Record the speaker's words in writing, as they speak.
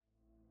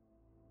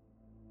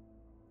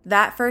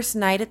That first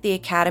night at the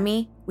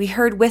academy, we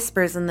heard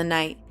whispers in the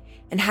night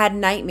and had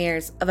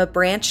nightmares of a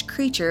branched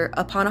creature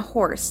upon a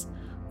horse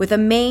with a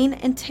mane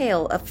and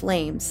tail of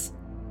flames.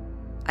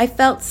 I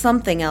felt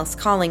something else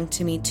calling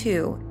to me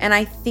too, and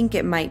I think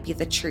it might be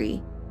the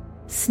tree.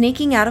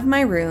 Sneaking out of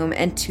my room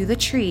and to the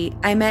tree,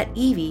 I met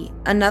Evie,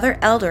 another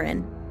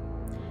Eldarin.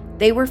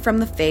 They were from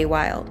the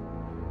Feywild.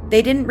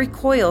 They didn't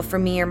recoil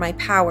from me or my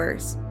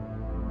powers.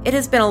 It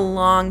has been a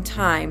long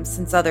time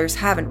since others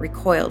haven't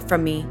recoiled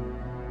from me.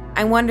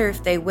 I wonder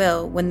if they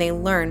will when they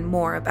learn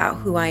more about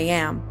who I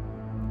am.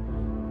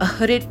 A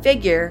hooded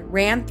figure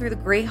ran through the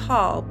great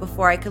hall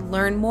before I could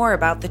learn more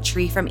about the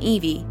tree from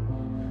Evie.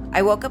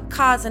 I woke up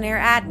Kaz and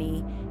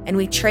Ariadne, and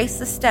we traced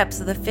the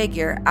steps of the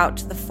figure out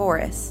to the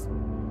forest.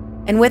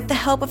 And with the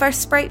help of our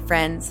sprite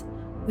friends,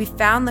 we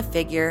found the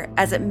figure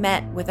as it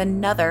met with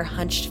another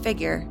hunched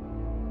figure.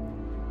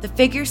 The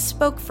figure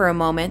spoke for a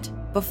moment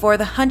before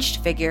the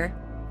hunched figure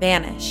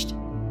vanished.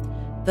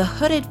 The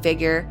hooded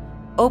figure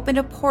opened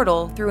a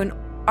portal through an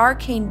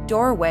arcane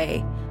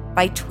doorway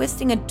by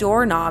twisting a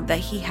doorknob that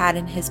he had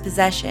in his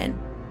possession.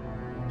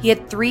 He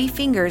had 3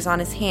 fingers on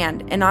his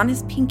hand, and on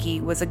his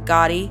pinky was a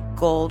gaudy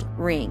gold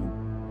ring.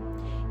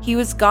 He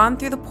was gone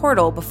through the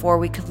portal before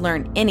we could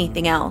learn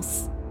anything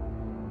else.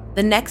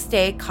 The next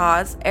day,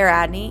 Kaz,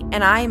 Ariadne,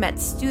 and I met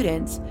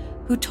students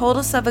who told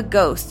us of a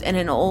ghost in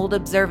an old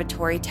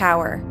observatory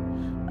tower.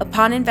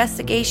 Upon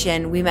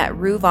investigation, we met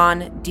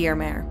Ruvan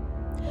Diermar,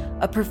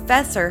 a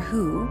professor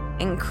who,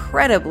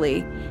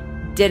 incredibly,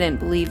 didn't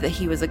believe that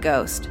he was a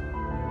ghost.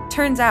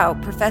 Turns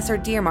out Professor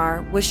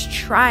Diermar was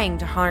trying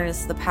to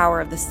harness the power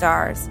of the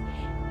stars,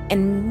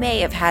 and may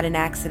have had an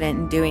accident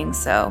in doing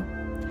so.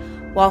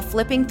 While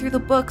flipping through the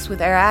books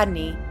with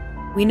Ariadne,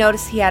 we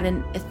noticed he had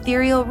an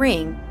ethereal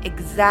ring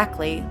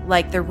exactly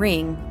like the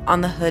ring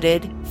on the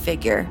hooded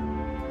figure.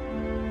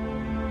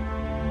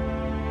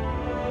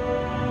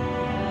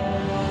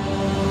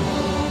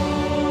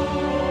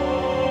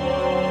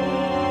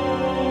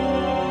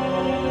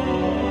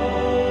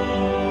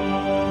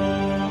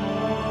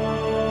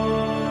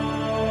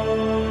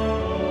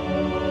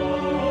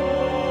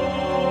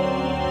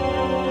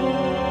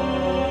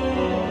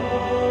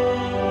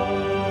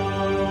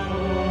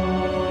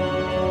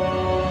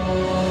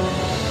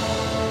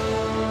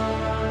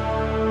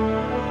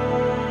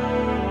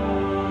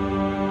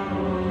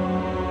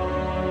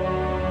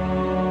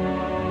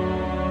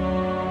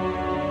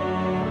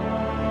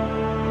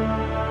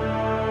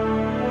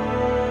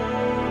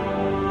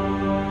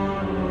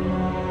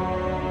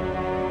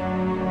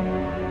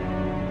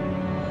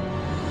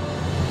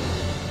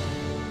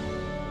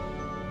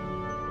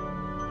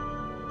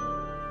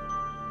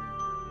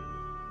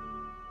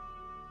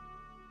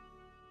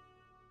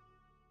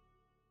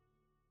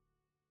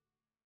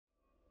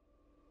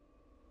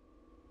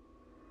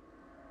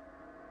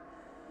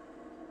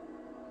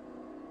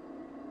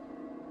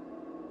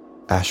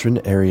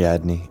 Ashrin,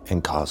 Ariadne,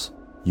 and Kaz,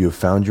 you have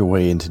found your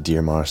way into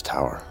Diermar's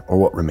tower, or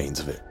what remains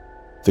of it.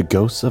 The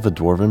ghost of a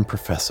dwarven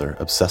professor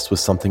obsessed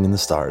with something in the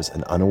stars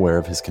and unaware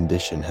of his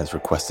condition has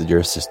requested your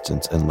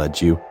assistance and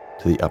led you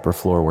to the upper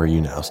floor where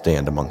you now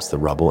stand amongst the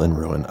rubble and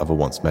ruin of a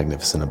once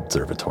magnificent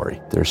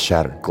observatory. There's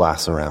shattered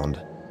glass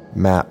around,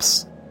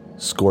 maps,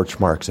 scorch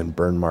marks and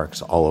burn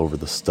marks all over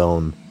the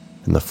stone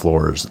and the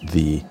floors.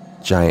 The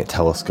giant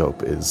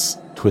telescope is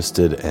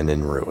twisted and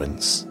in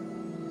ruins.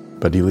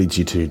 But he leads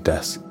you to a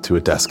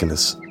desk and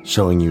is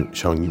showing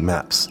you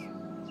maps.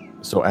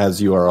 So as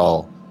you are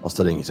all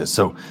studying, he says,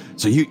 so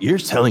you're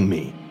telling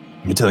me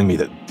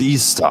that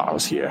these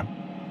stars here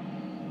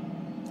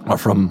are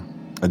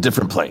from a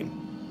different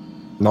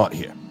plane, not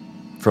here,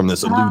 from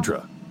this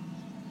Aludra.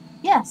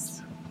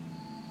 Yes,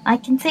 I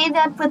can say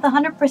that with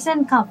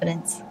 100%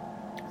 confidence.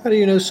 How do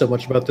you know so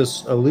much about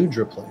this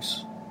Aludra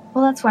place?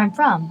 Well, that's where I'm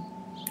from.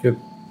 You're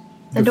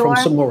from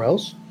somewhere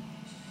else?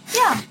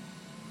 Yeah.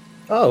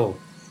 Oh.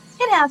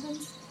 It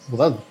happens.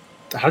 Well,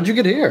 then, how'd you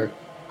get here?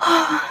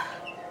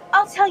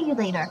 I'll tell you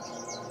later.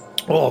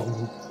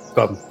 Oh,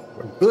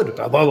 good.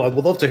 I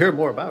would love to hear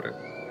more about it.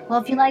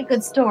 Well, if you like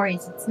good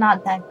stories, it's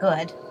not that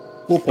good.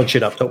 We'll punch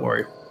it up, don't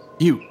worry.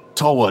 You,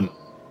 tall,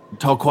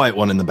 quiet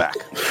one in the back.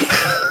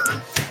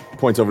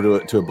 Points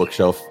over to a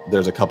bookshelf.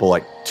 There's a couple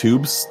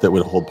tubes that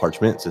would hold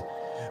parchment. Says,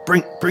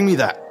 bring me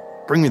that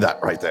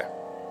right there.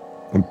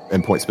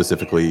 And point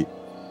specifically,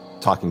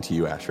 talking to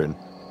you, Ashrin.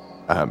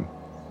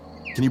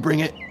 Can you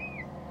bring it?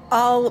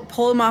 I'll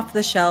pull him off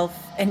the shelf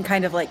and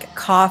kind of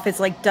cough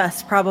as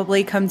dust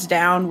probably comes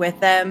down with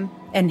them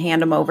and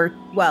hand him over.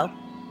 Well,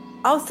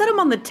 I'll set him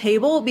on the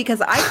table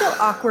because I feel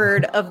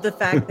awkward of the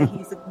fact that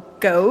he's a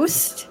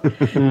ghost.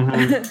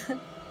 Mm-hmm.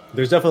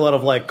 There's definitely a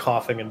lot of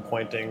coughing and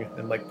pointing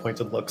and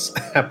pointed looks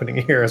happening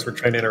here as we're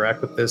trying to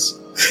interact with this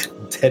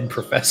dead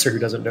professor who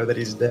doesn't know that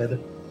he's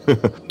dead.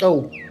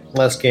 Oh,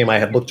 last game I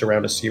had looked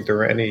around to see if there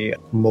were any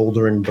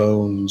moldering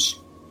bones.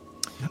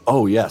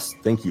 Oh yes,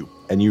 thank you.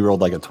 And you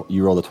rolled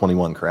you rolled a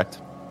 21, correct?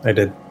 I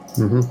did.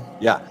 Mm-hmm.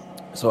 Yeah.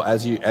 So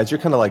as you're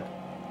kind of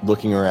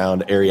looking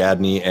around,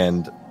 Ariadne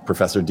and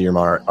Professor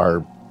Diermar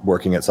are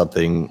working at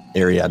something.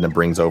 Ariadne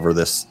brings over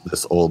this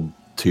old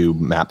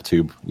map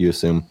tube, you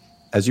assume.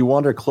 As you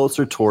wander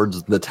closer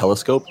towards the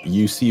telescope,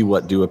 you see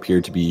what do appear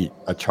to be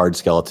a charred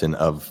skeleton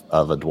of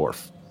a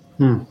dwarf.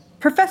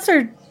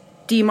 Professor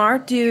Demar,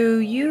 do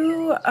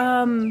you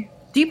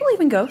believe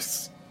in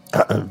ghosts?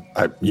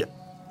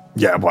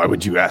 Yeah, why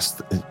would you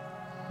ask?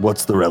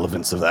 What's the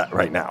relevance of that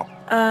right now?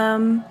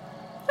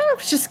 I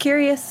was just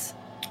curious.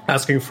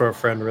 Asking for a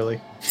friend, really.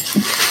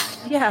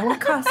 Yeah, what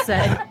Kaz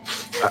said.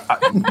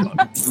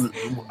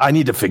 I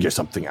need to figure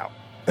something out.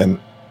 And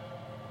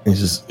he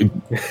just...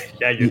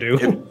 Yeah, you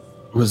do.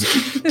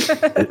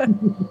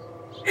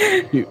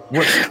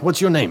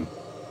 What's your name?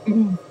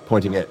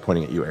 Pointing at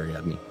you,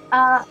 Ariadne.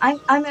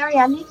 I'm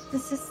Ariadne.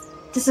 This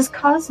is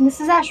Kaz,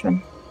 Mrs.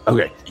 Ashman.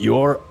 Okay,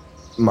 you're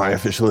my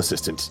official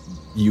assistant.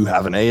 You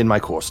have an A in my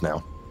course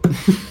now.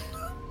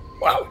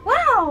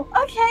 Wow,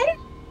 okay.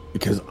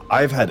 Because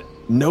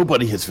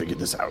nobody has figured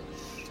this out.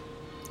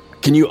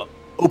 Can you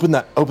open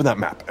that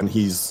map? And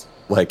he's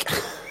like,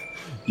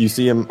 you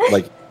see him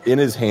like in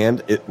his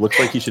hand. It looks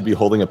like he should be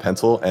holding a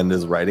pencil and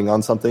is writing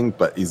on something,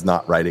 but he's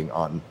not writing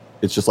on.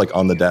 It's just like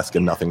on the desk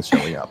and nothing's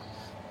showing up.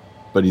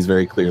 But he's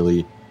very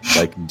clearly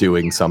like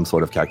doing some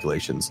sort of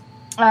calculations.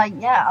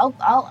 Yeah,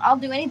 I'll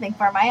do anything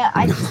for him.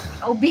 I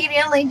just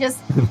obediently just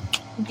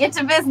get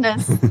to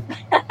business.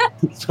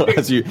 So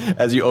as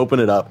you open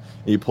it up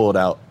and you pull it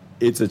out,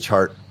 it's a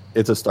chart.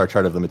 It's a star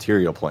chart of the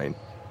material plane.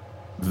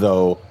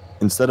 Though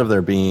instead of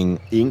there being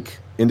ink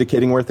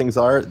indicating where things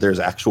are, there's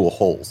actual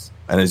holes.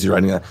 And as you're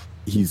writing that,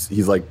 he's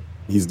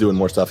doing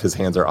more stuff. His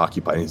hands are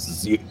occupied. He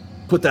says,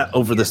 "Put that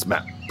over this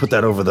map. Put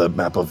that over the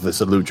map of this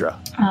Eludra."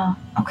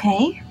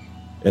 Okay.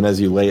 And as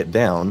you lay it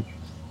down,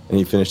 and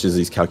he finishes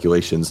these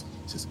calculations,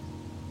 he says,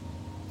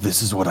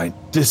 "This is what I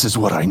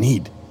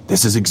need.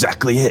 This is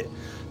exactly it."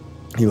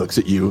 He looks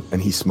at you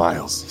and he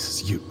smiles. He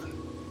says,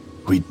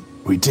 "We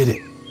did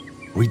it.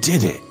 We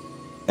did it."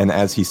 And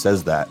as he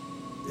says that,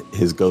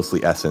 his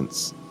ghostly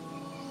essence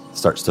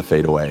starts to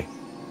fade away.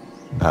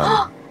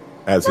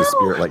 As his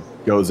spirit like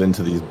goes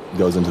into these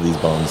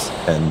bones,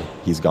 and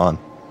he's gone.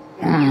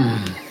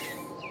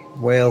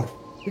 Well,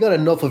 we got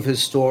enough of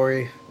his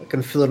story. I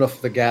can fill enough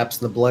of the gaps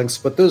and the blanks,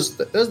 but there's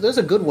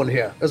a good one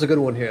here. There's a good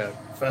one here.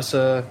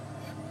 Professor,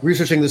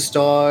 researching the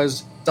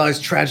stars, dies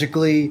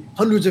tragically.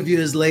 Hundreds of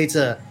years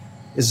later,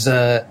 is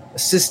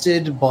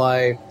assisted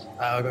by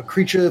a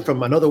creature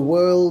from another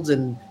world,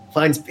 and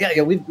finds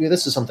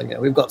this is something. Yeah,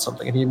 we've got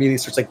something. And he immediately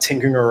starts like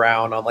tinkering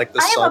around on like the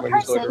song when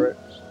he's going to it.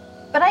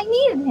 But I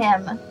needed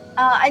him.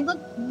 I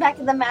looked back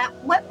at the map.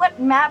 What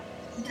map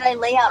did I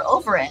lay out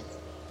over it?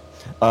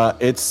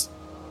 It's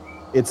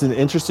an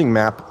interesting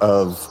map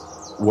of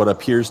what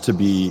appears to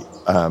be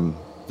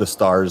the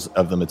stars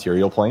of the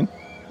material plane.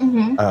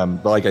 Mm-hmm.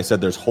 But like I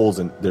said, there's holes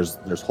in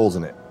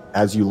it.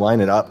 As you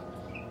line it up,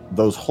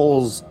 those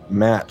holes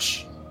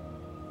match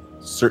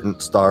certain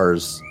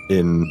stars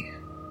in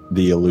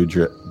the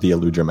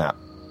Eludra map.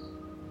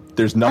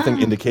 There's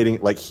nothing indicating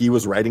like he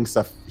was writing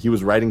stuff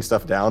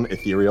down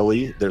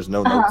ethereally. There's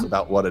no notes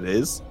about what it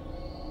is.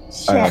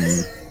 Shit.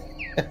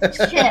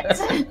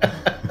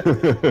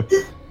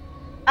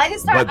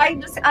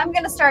 I'm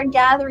gonna start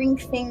gathering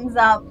things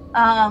up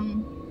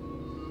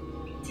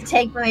to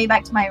take with me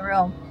back to my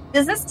room.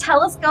 Does this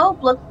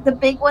telescope look, the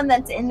big one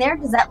that's in there,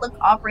 does that look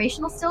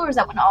operational still, or is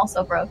that one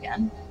also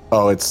broken?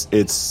 Oh, it's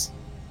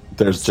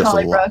there's just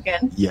totally a lot.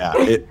 Broken. Yeah,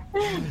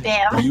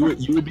 Damn. You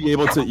would be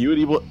able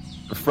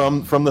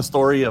from the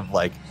story of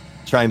like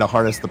trying to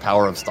harness the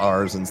power of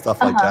stars and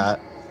stuff like that.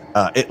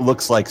 It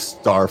looks like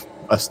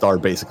a star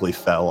basically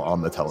fell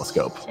on the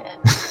telescope. Shit.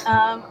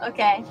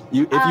 Okay.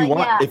 If you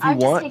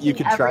want, you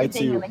could try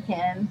to.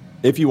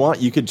 If you want,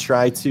 you could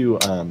try to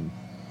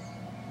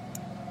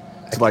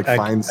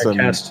find some.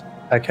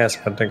 I cast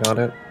hunting on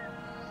it.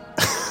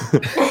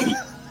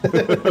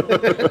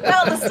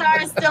 Well, the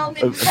stars still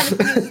need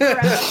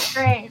to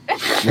great.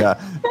 Yeah,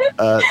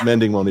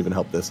 mending won't even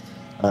help this.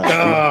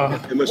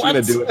 Unless you're going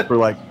to do it for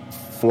like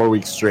 4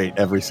 weeks straight,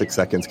 every 6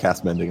 seconds,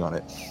 cast mending on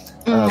it.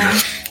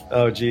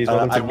 Oh, geez.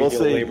 I will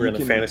say labor in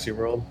the fantasy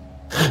world.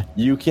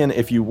 You can,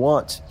 if you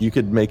want, you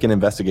could make an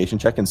investigation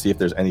check and see if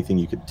there's anything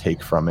you could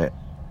take from it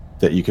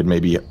that you could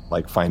maybe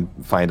like find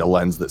a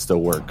lens that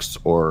still works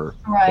or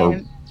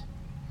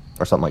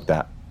something like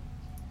that.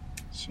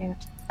 Shoot.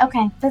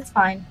 Okay, that's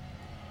fine.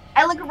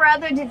 I look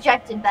rather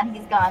dejected that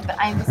he's gone, but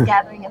I'm just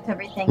gathering up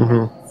everything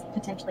that's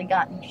potentially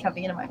gotten,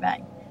 shoving it in my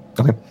bag.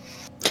 Okay.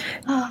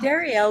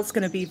 Dariel's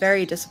going to be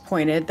very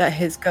disappointed that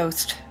his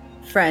ghost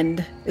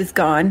friend is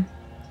gone.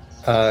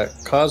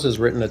 Kaz has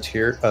written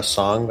a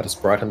song that has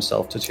brought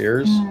himself to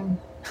tears. He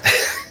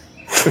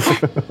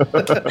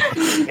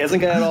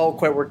hasn't got it all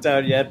quite worked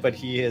out yet, but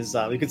he is.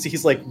 You can see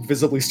he's like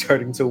visibly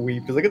starting to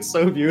weep. He's like, it's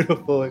so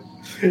beautiful.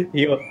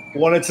 He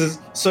wanted to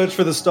search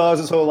for the stars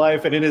his whole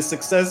life, and in his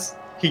success,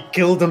 he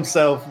killed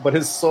himself. But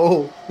his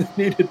soul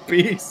needed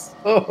peace.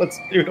 Oh, it's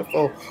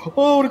beautiful.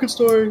 Oh, what a good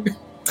story.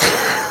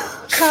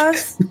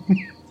 Kaz,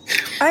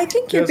 I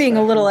think you're being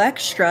a little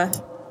extra.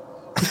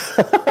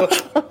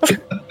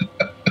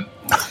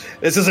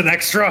 This is an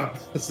extra.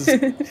 This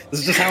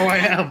is just how I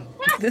am.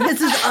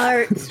 This is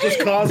art. It's just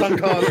cause on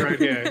cause right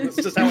here. This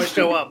is just how I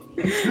show up.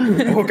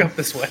 I woke up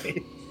this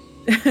way.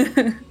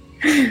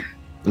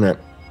 All right.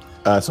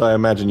 So I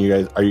imagine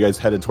you guys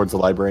headed towards the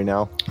library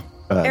now?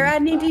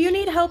 Ariadne, do you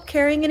need help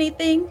carrying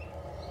anything?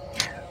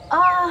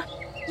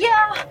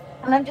 Yeah.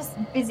 And I'm just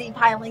busy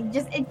piling.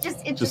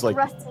 It's just like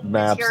rusted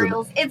maps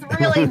materials.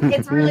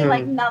 It's really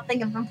like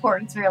nothing of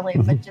importance, really.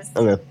 But just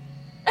Okay.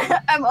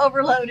 I'm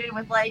overloaded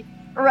with like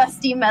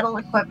rusty metal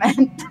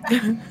equipment.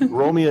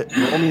 Roll me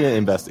an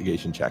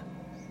investigation check.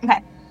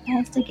 Okay.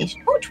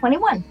 Investigation. Oh,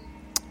 21.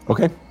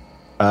 Okay.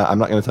 I'm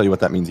not going to tell you what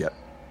that means yet.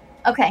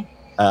 Okay.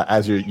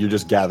 As you're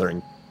just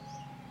gathering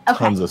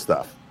tons of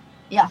stuff.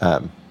 Yeah.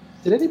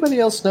 Did anybody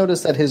else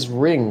notice that his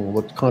ring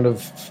looked kind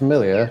of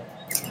familiar?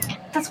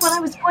 That's what I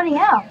was pointing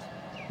out.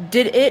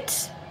 Did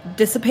it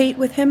dissipate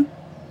with him?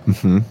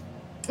 Mm-hmm.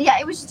 Yeah,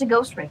 it was just a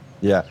ghost ring.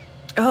 Yeah.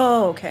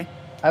 Oh, okay.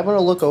 I want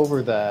to look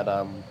over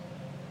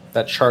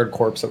that charred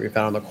corpse that we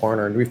found in the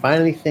corner. Do we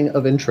find anything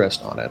of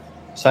interest on it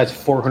besides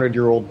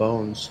 400-year-old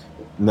bones?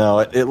 No,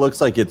 it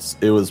looks like it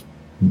was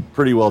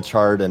pretty well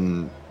charred,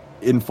 and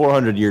in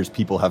 400 years,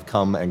 people have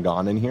come and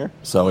gone in here.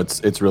 So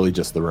it's really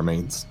just the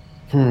remains.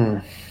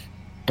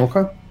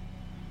 Okay.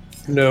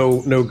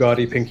 No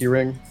gaudy pinky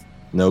ring.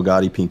 No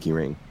gaudy pinky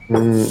ring.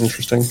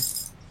 Interesting.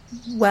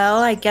 Well,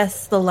 I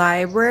guess the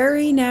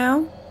library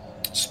now.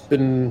 It's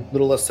been a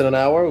little less than an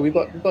hour. We've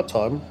got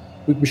time.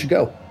 We should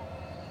go.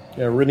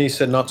 Yeah, Rennie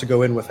said not to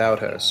go in without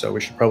her, so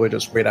we should probably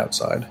just wait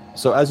outside.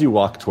 So as you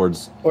walk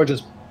towards, Or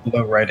just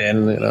blow right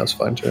in, that's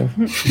fine too.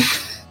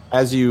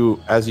 as you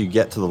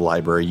get to the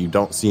library, you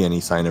don't see any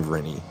sign of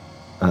Rennie.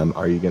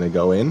 Are you going to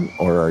go in,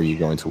 or are you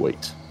going to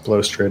wait?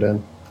 Blow straight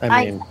in.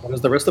 I mean, what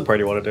does the rest of the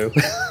party want to do?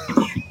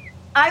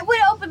 I would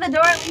open the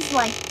door at least,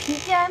 like,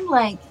 peek in,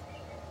 like,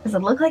 does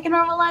it look like a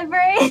normal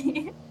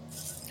library?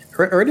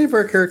 Are any of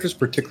our characters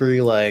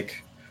particularly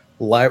like,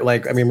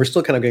 I mean, we're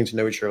still kind of getting to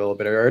know each other a little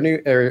bit. Are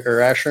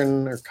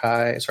Ashrin or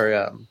Kai,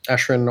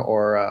 Ashrin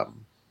or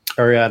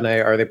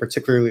Ariadne, are they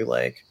particularly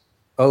like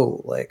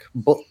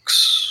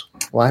books,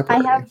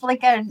 library? I have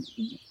like a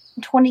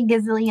 20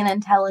 gazillion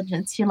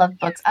intelligence. She loves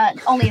books.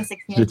 Only a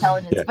 16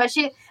 intelligence, Yeah. but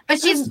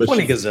she's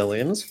 20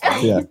 gazillions.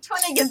 Yeah.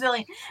 20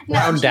 gazillion. No,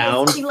 Round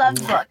down. She loves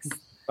books.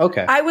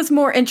 Okay. I was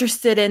more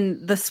interested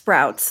in the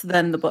sprouts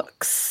than the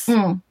books.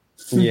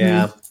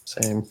 Yeah,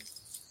 same.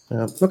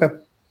 Yeah. Okay.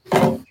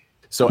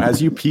 So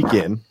as you peek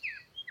in,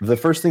 the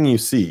first thing you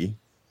see,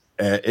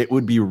 it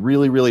would be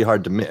really, really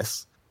hard to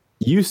miss.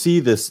 You see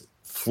this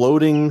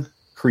floating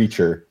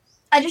creature.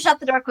 I just shut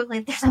the door quickly.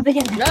 There's something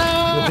in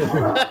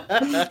there.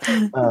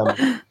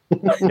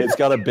 It's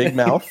got a big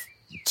mouth,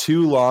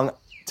 2 long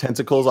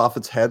tentacles off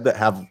its head that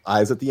have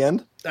eyes at the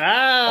end,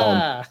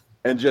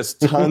 and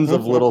just tons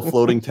of little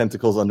floating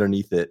tentacles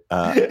underneath it.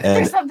 There's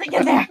And something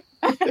in there.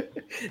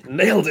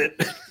 Nailed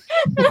it.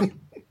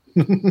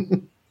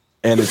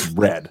 and it's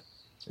red.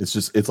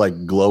 It's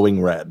like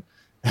glowing red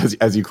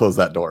as you close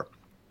that door.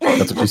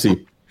 That's what you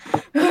see.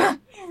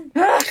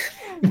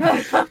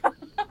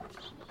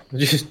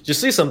 Did you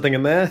see something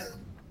in there?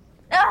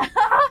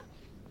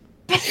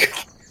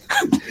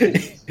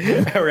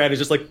 Ariadne's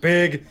just like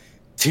big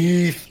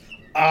teeth,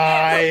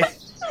 eye.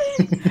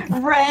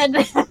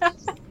 Red.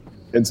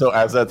 And so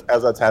as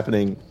that's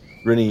happening,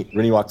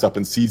 Rennie walks up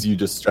and sees you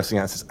just stressing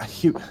out and says,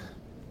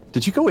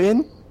 did you go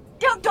in?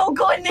 Don't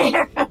go in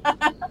there.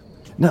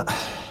 No.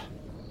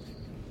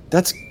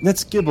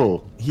 That's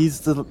Gibble. He's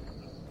the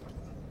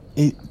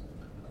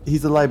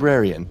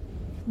librarian.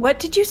 What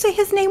did you say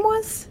his name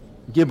was?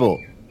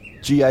 Gibble.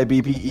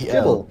 Gibbel.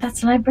 Gibble.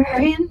 That's a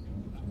librarian.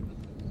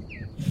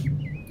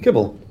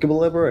 Gibble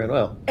librarian.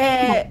 Wow.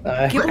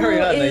 Gibble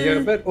Ariadne, you're a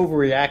is... bit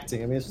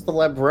overreacting. I mean, it's just the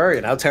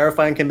librarian. How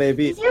terrifying can they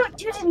be? You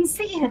didn't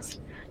see it.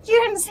 You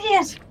didn't see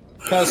it.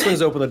 Kyle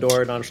swings open the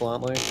door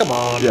nonchalantly. Come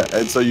on. Yeah,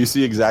 and so you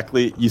see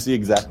exactly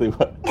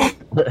what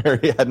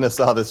Ariadne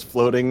saw, this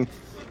floating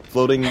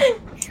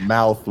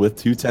mouth with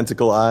 2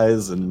 tentacle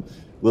eyes and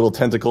little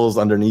tentacles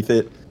underneath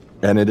it,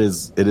 and it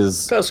is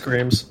Kyle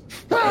screams.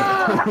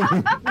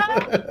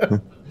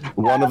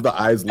 one of the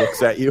eyes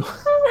looks at you.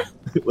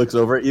 It looks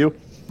over at you.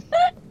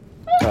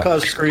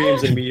 Kyle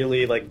screams and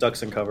immediately like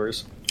ducks and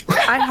covers.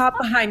 I hop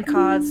behind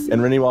Kaz.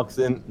 And Rennie walks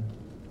in,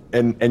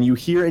 and you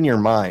hear in your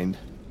mind,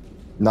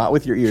 not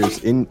with your ears,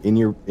 in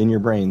your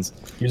brains,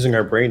 Using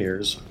our brain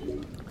ears.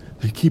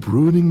 they keep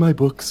ruining my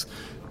books.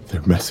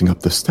 They're messing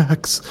up the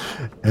stacks.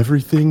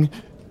 Everything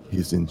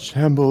is in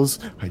shambles.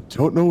 I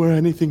don't know where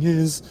anything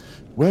is.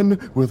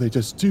 When will they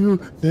just do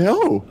the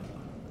O?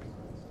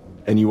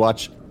 And you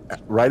watch,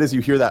 right as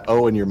you hear that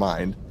O in your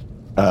mind,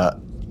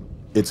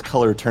 its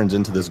color turns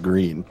into this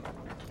green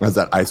as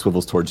that eye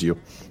swivels towards you.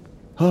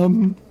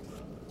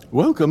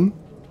 Welcome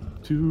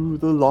to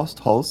the Lost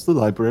Halls, the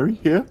library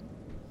here.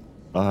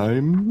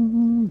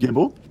 I'm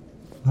Gibble.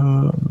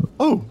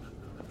 Oh,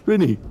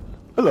 Rennie.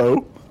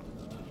 Hello.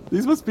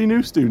 These must be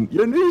new students.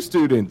 You're new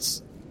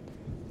students.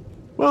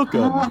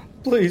 Welcome.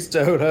 Please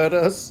don't hurt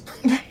us.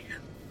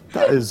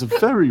 That is a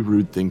very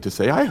rude thing to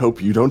say. I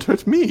hope you don't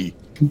hurt me.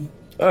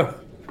 Oh.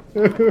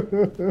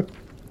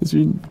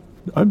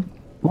 I'm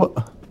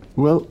what?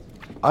 Well,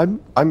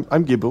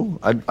 I'm Gibble.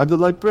 I'm the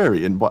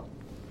librarian. What?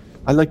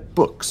 I like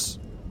books.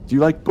 Do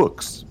you like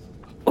books?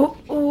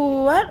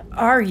 What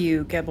are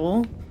you,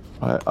 Gibble?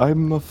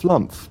 I'm a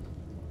flumph.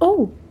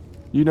 Oh.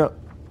 You don't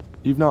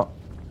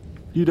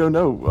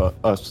know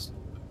us.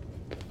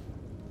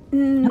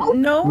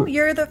 No,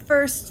 you're the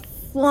first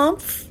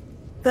flump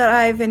that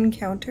I've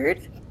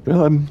encountered.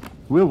 Well,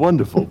 we're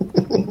wonderful.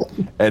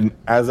 And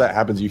as that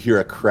happens, you hear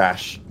a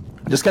crash,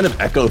 just kind of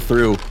echo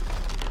through,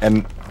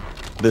 and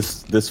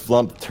this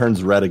flump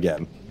turns red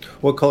again.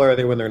 What color are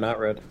they when they're not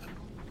red?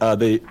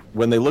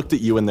 When they looked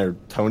at you and their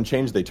tone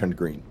changed, they turned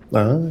green.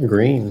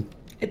 Green.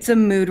 It's a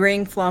mood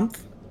ring flump.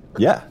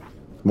 Yeah,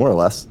 more or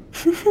less.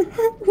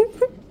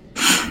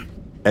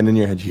 And in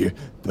your head, you hear,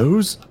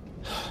 those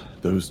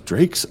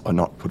drakes are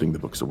not putting the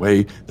books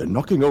away. They're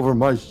knocking over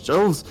my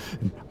shelves.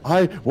 And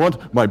I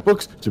want my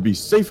books to be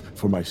safe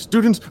for my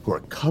students who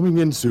are coming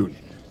in soon.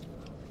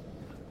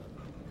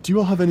 Do you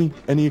all have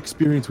any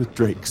experience with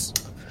drakes?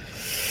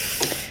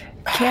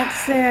 Can't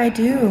say I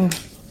do.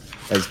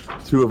 As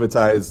two of its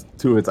eyes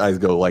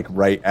go like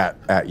right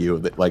at you,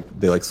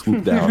 they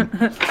swoop down.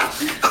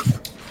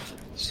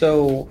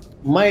 So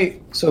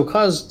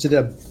Kaz did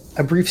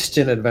a brief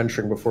stint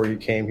adventuring before you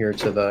came here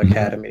to the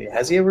academy.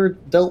 Has he ever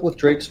dealt with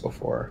drakes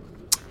before?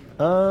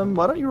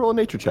 Why don't you roll a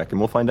nature check and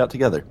we'll find out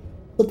together.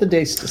 Let the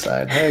dice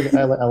decide.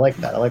 I like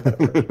that. I like that.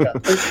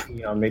 Got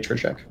 13 on nature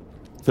check.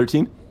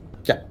 13?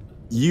 Yeah.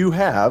 You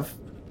have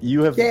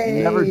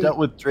Yay! never dealt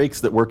with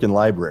drakes that work in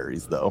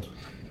libraries, though.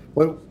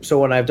 So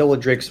when I've dealt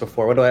with drakes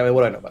before, what do I know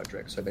about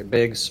drakes? Are they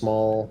big,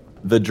 small?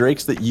 The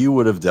drakes that you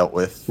would have dealt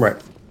with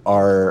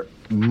are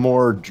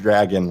more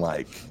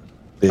dragon-like.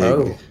 Big.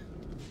 Oh.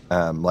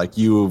 Like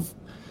you've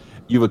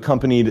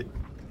accompanied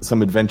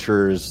some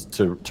adventurers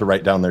to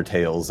write down their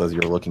tales as you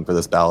were looking for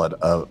this ballad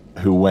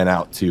who went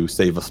out to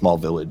save a small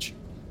village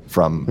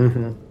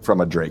from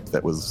a drake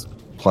that was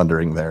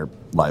plundering their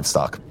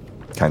livestock,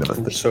 kind of a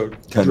thing. So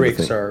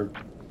drakes are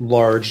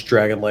large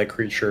dragon-like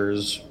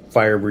creatures,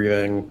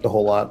 fire-breathing, the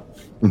whole lot.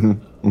 And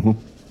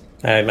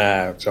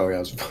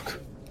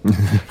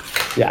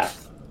yeah,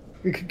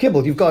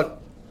 Gibble, you've got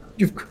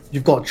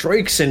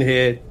drakes in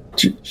here,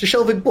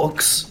 shelving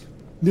books.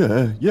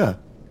 Yeah,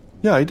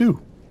 I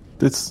do.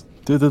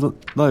 They're the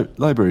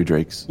library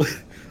drakes.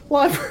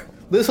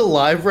 Little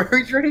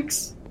library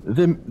drakes?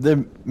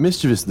 They're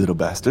mischievous little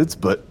bastards,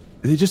 but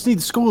they just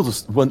need school.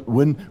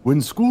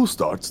 When school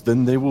starts,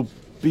 then they will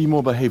be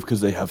more behaved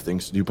because they have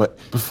things to do. But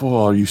before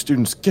all you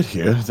students get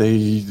here,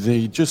 they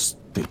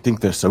think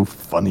they're so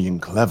funny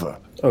and clever.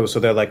 Oh, so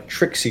they're like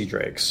tricksy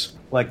drakes,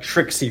 like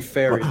tricksy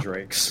fairy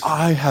drakes.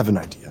 I have an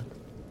idea.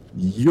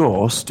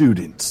 You're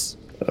students.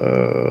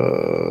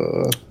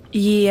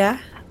 Yeah,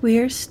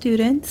 we're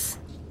students.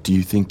 Do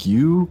you think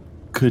you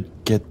could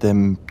get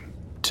them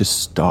to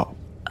stop?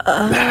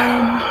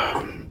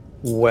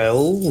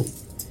 Well,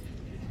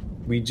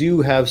 we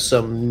do have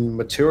some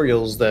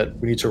materials that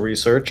we need to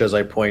research, as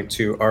I point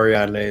to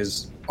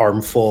Ariadne's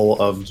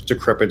armful of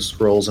decrepit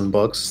scrolls and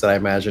books that I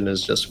imagine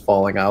is just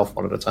falling off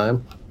one at a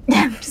time.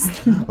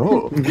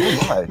 Oh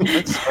my.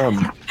 Let's,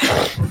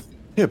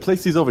 here,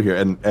 place these over here.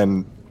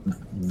 And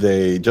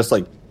they just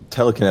like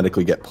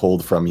telekinetically get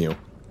pulled from you.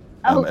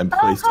 And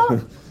placed.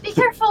 Be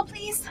careful,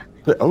 please.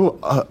 But,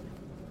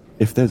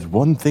 if there's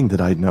one thing that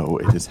I know,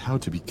 it is how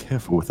to be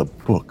careful with a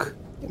book.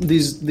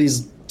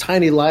 These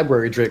tiny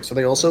library drakes, are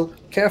they also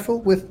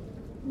careful with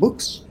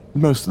books?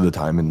 Most of the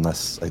time,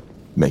 unless I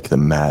make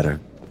them mad or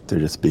they're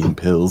just being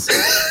pills.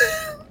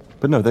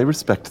 But no, they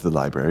respect the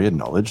library and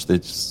knowledge. They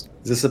just...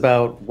 Is this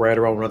about right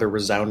around when another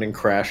resounding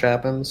crash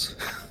happens?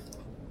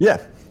 Yeah.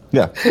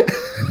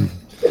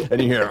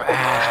 And you hear...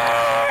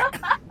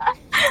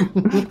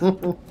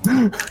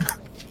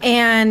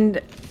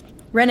 And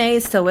Renee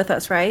is still with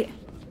us, right?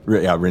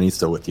 Yeah, Rennie's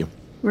still with you.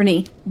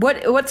 Renee,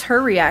 what's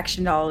her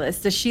reaction to all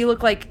this? Does she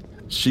look like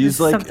she's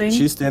like something?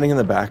 She's standing in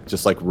the back,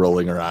 just like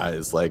rolling her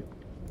eyes, like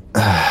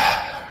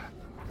I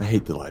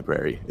hate the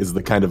library. Is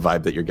the kind of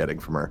vibe that you're getting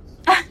from her.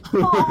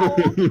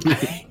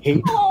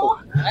 Hate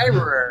the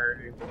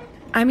library.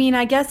 I mean,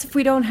 I guess if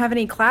we don't have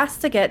any class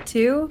to get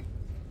to,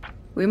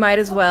 we might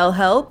as well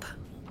help.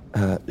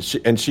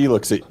 She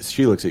looks at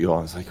you all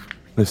and is like,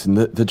 listen,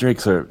 the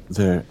drakes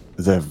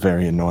they're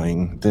very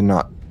annoying. They're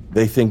not.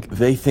 They think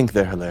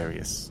they're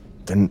hilarious.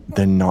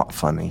 They're not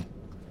funny.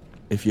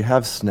 If you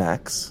have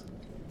snacks,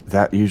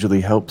 that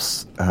usually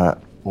helps.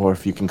 Or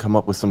if you can come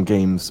up with some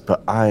games.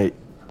 But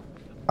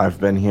I've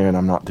been here and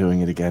I'm not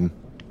doing it again.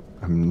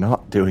 I'm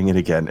not doing it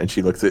again. And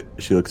she looks at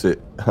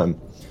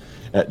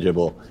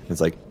Gibble.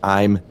 It's like,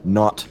 I'm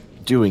not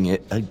doing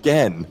it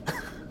again.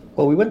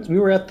 Well, we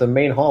were at the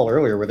main hall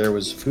earlier where there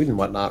was food and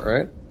whatnot,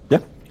 right? Yeah.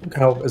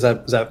 How is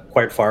that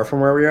quite far from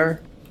where we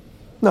are?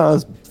 No,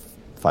 it's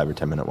 5 or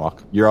 10 minute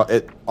walk. You're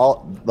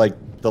all like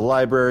the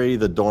library,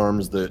 the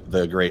dorms,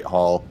 the Great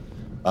Hall,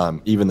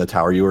 even the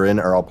tower you were in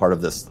are all part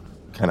of this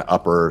kind of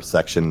upper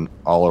section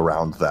all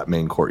around that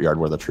main courtyard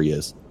where the tree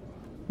is.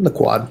 The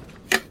quad.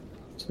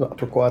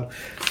 Upper quad.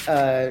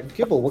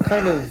 Gibble, what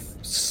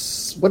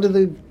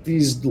do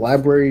these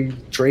library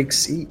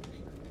drakes eat?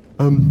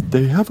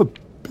 They have a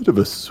bit of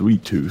a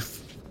sweet tooth.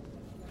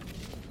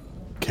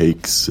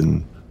 Cakes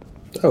and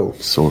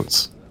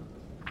sorts.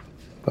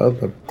 Well,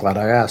 I'm glad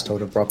I asked. I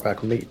would have brought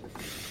back meat.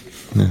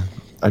 Yeah.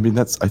 I mean,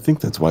 I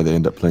think that's why they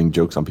end up playing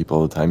jokes on people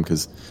all the time,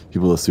 because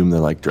people assume they're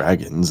like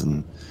dragons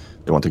and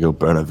they want to go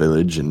burn a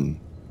village and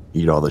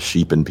eat all the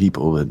sheep and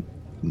people,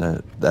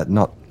 but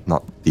not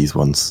these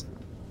ones.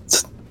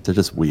 They're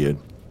just weird.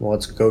 Well,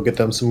 let's go get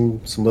them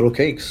some little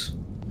cakes.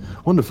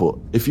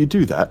 Wonderful. If you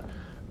do that,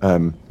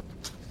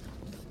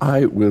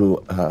 I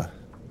will.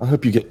 I'll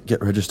help you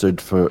get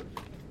registered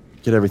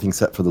get everything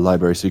set for the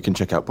library so you can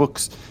check out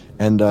books.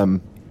 And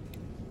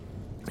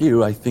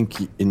I think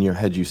in your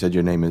head you said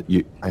your name.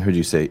 I heard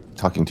you say,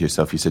 talking to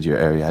yourself, you said you're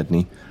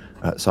Ariadne.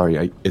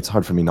 Sorry, it's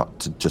hard for me not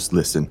to just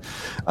listen.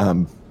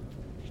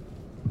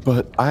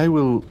 But I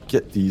will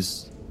get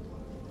these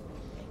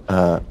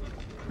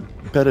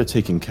better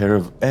taken care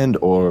of, and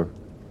or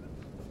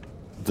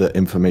the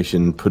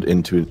information put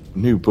into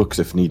new books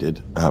if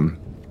needed. And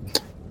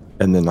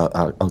then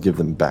I'll give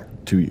them back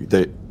to you.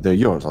 They're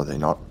yours, are they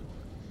not?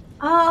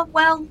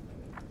 Well,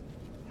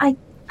 I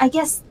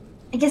guess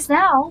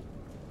now.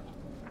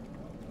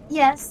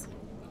 Yes.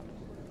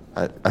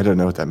 I don't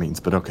know what that means,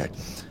 but okay.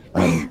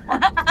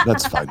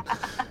 That's fine.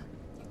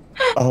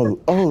 I'll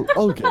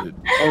get it.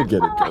 I'll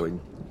get it going,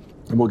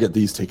 and we'll get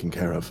these taken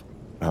care of,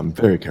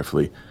 very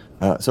carefully.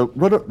 So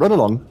run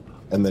along,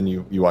 and then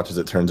you watch as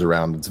it turns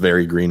around. It's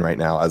very green right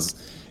now,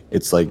 as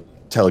it's like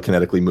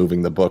telekinetically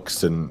moving the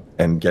books and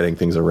getting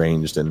things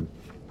arranged and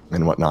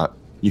whatnot.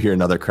 You hear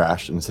another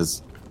crash, and it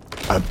says,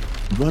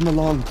 "Run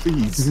along,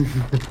 please."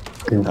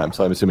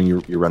 So I'm assuming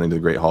you're running to the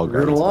Great Hall.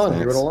 Run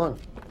along.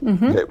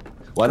 Mm-hmm. Okay.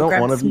 Why don't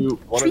one of you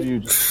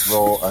just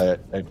roll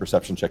a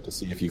perception check to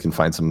see if you can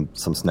find some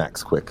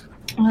snacks quick?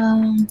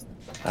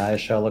 I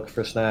shall look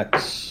for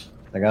snacks.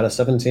 I got a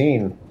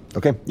 17.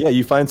 Okay. Yeah,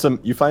 you find some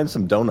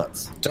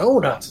donuts.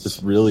 Donuts.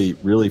 Just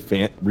really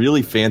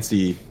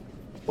fancy.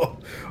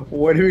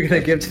 What are we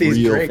gonna give to these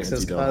Real drakes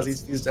as cause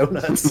these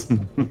donuts?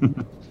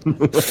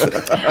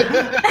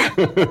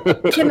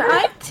 Can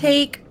I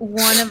take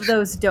one of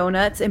those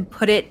donuts and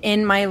put it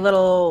in my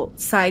little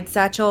side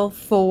satchel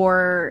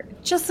for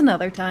just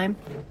another time?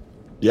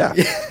 Yeah.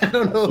 I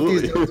don't know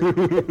if these donuts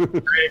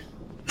are great.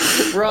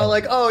 We're all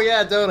like, oh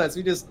yeah, donuts.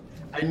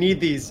 I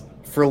need these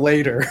for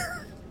later.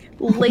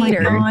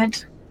 Later. Oh my God.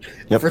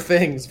 Yep. For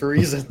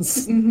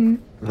reasons.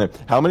 Mm-hmm.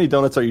 How many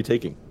donuts are you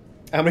taking?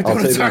 How many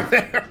donuts are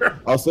there?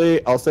 I'll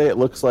say it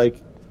looks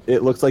like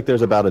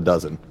there's about a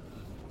dozen.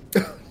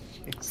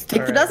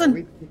 Take the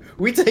dozen.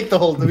 We take the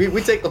whole.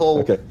 We take the whole.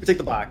 Okay. We take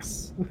the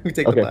box. We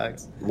take the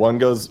box. One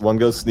goes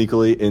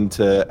sneakily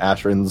into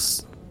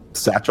Ashrin's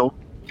satchel.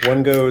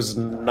 One goes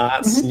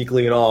not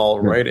sneakily at all,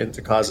 right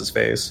into Kaz's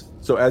face.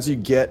 So as you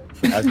get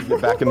back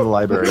into the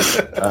library,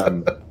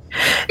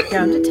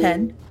 Down to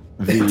 10.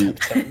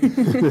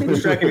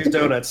 Who's tracking these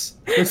donuts?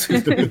 Who's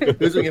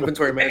doing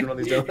inventory management on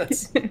these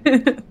donuts?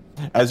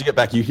 As you get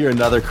back, you hear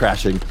another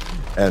crashing,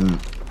 and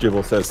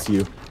Gibble says to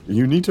you,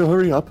 "You need to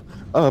hurry up.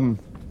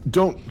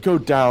 Don't go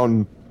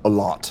down a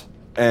lot,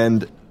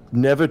 and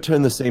never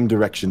turn the same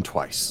direction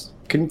twice."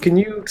 Can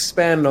you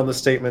expand on the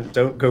statement?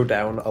 Don't go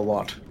down a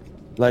lot.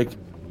 Like,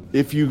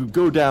 if you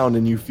go down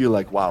and you feel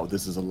like, wow,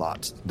 this is a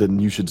lot, then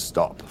you should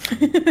stop.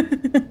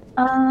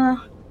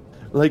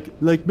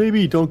 Like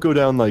maybe don't go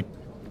down like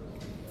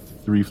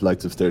 3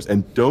 flights of stairs,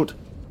 and don't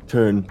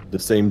turn the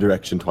same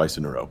direction twice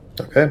in a row.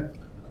 Okay.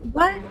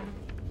 What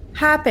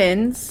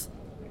happens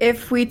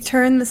if we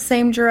turn the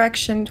same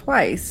direction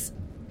twice?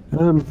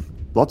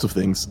 Lots of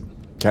things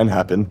can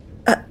happen.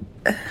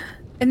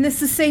 And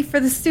this is safe for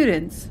the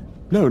students?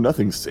 No,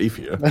 nothing's safe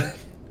here.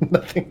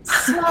 Nothing.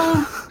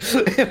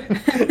 Okay.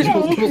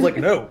 People's like,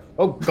 no.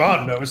 Oh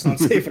God, no! It's not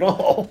safe at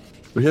all.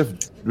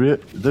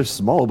 They're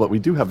small, but we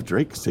do have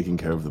drakes taking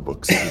care of the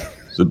books.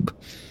 So,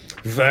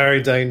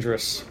 very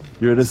dangerous.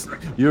 You're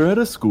at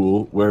a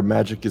school where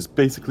magic is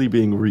basically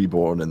being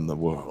reborn in the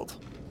world.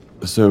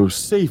 So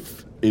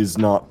safe is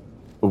not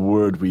a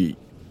word we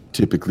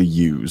typically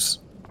use.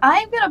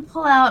 I'm gonna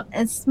pull out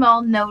a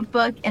small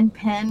notebook and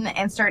pen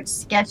and start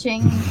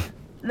sketching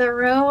the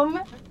room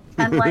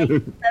and like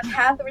the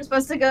path that we're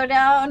supposed to go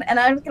down, and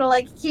I'm gonna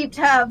like keep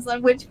tabs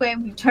on which way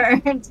we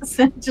turned,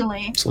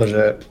 essentially. It's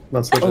legit.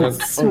 That's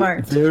legit.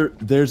 Smart.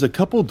 There's a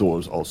couple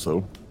doors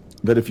also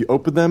that if you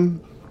open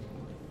them,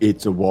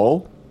 it's a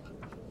wall.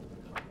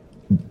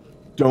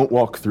 Don't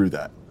walk through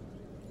that.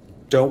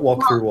 Don't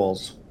walk through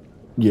walls.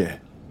 Yeah.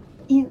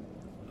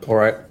 All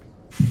right.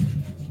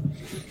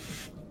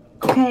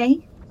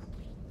 Okay.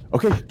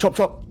 Okay,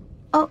 chop.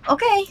 Oh,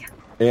 okay.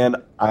 And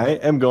I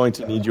am going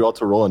to need you all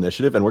to roll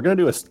initiative, and we're going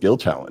to do a skill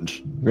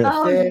challenge. We're going to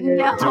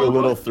Oh, do a no.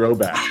 little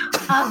throwback.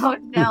 Oh,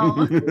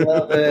 no.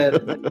 Love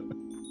it.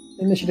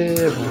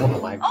 Initiative. Oh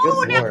my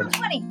Oh, good natural lord.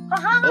 20.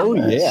 Haha. Oh,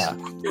 Nice. yeah.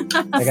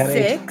 I got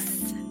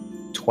 6.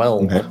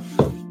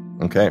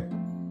 12. Okay.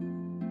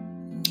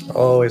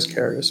 Always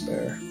carry a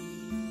spare.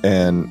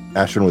 And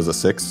Ashton was a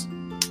 6.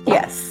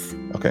 Yes.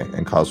 Okay,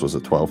 and Cause was a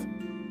 12.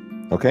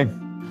 Okay,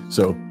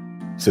 so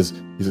he says,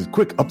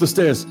 quick, up the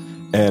stairs.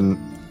 And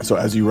so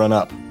as you run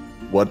up,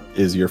 what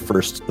is the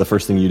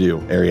first thing you do,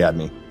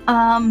 Ariadne?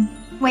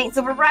 Wait,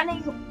 so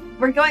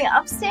we're going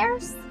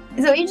upstairs?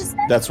 Is that what you just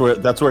said? That's where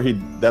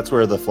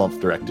the flump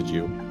directed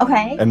you.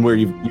 Okay. And where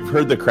you've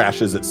heard the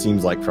crashes, it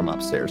seems like from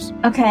upstairs.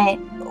 Okay.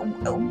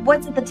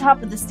 What's at the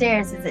top of the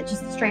stairs? Is it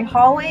just a straight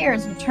hallway, or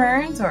is there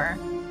turns, or?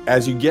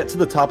 As you get to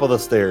the top of the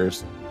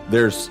stairs,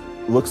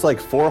 looks like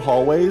 4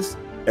 hallways,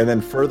 and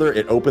then further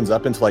it opens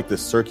up into like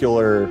this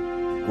circular,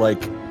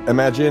 like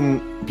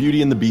imagine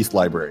Beauty and the Beast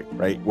library,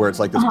 right? Where it's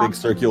like this big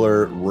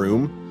circular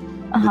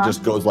room that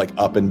just goes like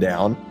up and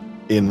down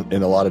in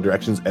a lot of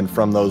directions, and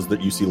from those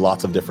that you see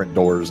lots of different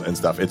doors and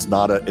stuff. It's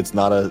not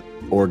a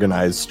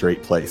organized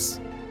straight place.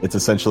 It's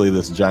essentially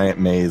this giant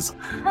maze.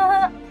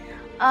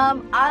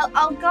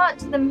 I'll go out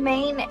to the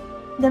main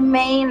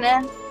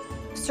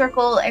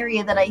circle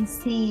area that I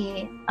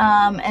see,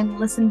 and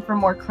listen for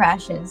more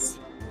crashes.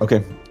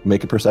 Okay,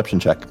 make a perception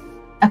check.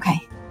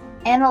 Okay,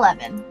 and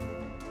 11.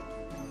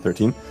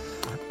 13.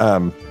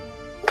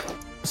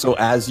 So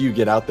as you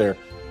get out there,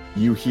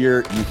 you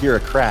hear a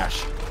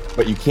crash,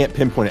 but you can't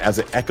pinpoint it. As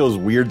it echoes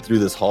weird through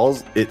this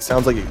halls, it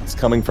sounds like it's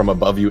coming from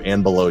above you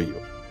and below you.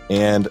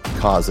 And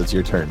Cause, it's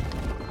your turn.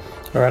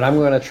 All right, I'm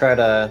going to try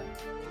to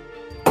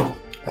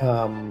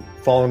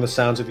following the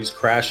sounds of these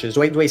crashes.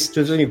 Wait, is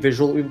there any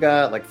visual that we've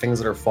got, like things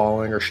that are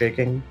falling or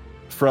shaking?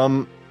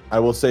 I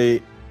will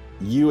say,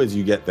 you as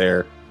you get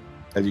there,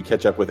 as you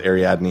catch up with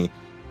Ariadne,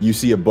 you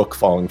see a book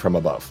falling from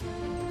above.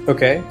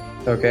 Okay.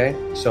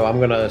 So I'm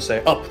gonna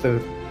say up.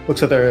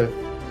 Looks like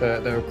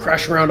they're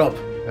crashing around up,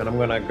 and I'm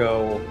gonna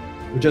go.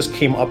 We just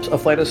came up a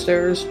flight of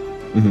stairs.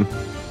 Mm-hmm.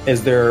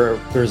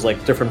 There's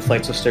like different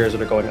flights of stairs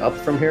that are going up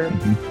from here?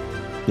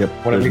 Mm-hmm. Yep.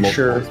 I want to make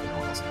sure.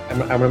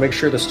 I'm gonna make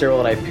sure the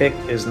stairwell that I pick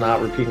is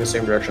not repeating the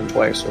same direction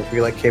twice. So if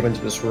we came into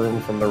this room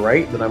from the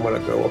right, then I'm gonna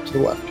go up to the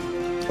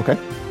left. Okay.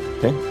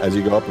 As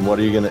you go up,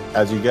 and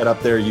as you get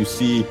up there, you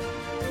see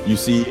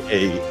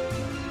a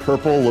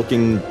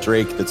purple-looking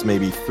drake that's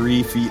maybe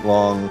 3 feet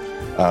long.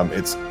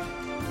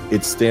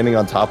 It's standing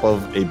on top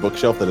of a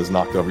bookshelf that is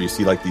knocked over. You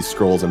see like these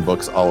scrolls and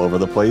books all over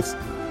the place,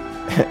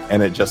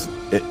 and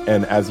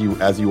and as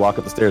you walk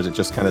up the stairs, it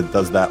just kind of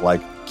does that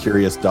like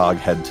curious dog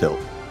head tilt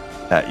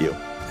at you.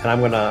 And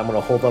I'm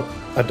gonna hold up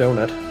a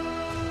donut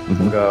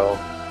and go,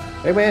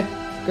 "Hey man,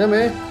 come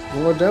here.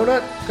 You want a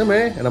donut? Come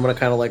here." And I'm gonna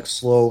kind of like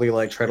slowly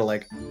like try to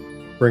like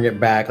bring it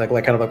back, like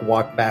kind of like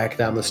walk back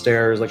down the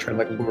stairs, like trying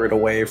to like lure it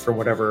away from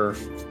whatever.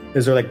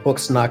 Is there like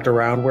books knocked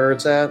around where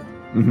it's at?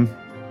 Mm-hmm.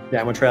 Yeah,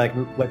 I'm gonna try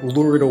like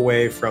lure it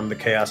away from the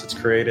chaos it's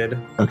created.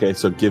 Okay,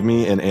 so give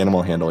me an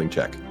animal handling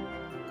check.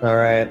 All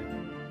right.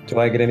 Do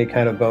I get any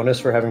kind of bonus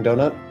for having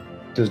donut?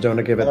 Does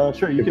donut give it?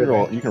 Sure, you can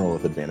roll. You can roll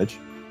with advantage.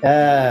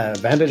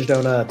 Advantage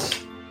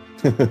donuts.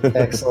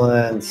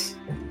 Excellent.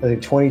 I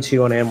think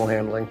 22 on animal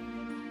handling.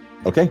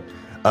 Okay.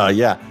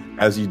 Yeah.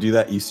 As you do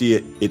that, you see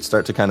it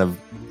start to kind of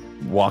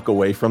walk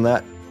away from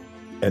that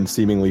and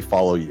seemingly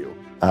follow you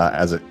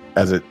as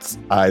its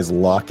eyes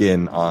lock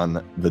in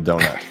on the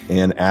donut.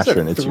 And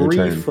Ashrin, it's your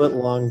turn. 3 foot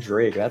long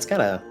drake. That's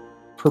kind of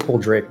purple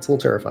drake. It's a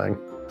little terrifying.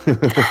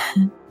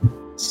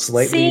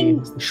 Slightly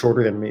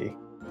shorter than me.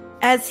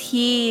 As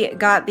he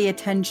got the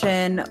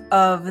attention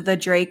of the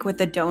drake with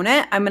the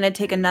donut, I'm going to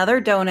take another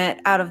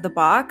donut out of the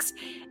box,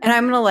 and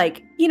I'm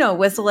going to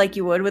whistle like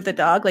you would with a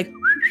dog, like,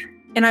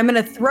 and I'm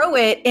going to throw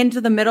it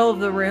into the middle of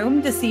the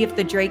room to see if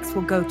the drakes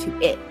will go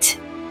to it.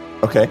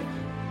 Okay.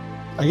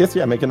 I guess,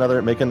 yeah, make another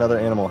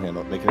animal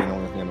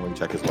handling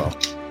check as well.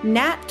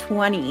 Nat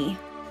 20.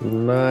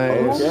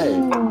 Nice.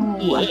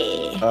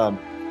 Okay. Yeah.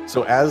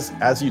 So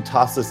as you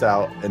toss this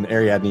out, and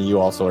Ariadne, you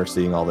also are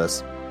seeing all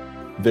this.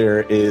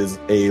 There is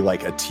a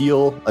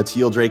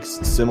teal drake,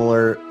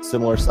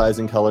 similar size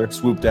and color,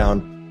 swoop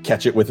down,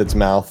 catch it with its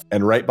mouth,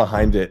 and right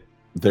behind it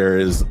there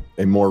is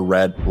a more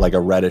red, like a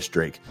reddish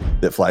drake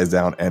that flies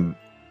down and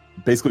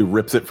basically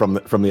rips it from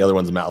the other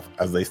one's mouth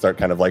as they start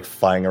kind of like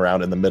flying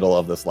around in the middle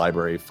of this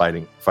library,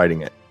 fighting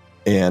it.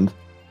 And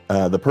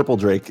the purple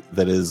drake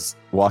that is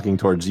walking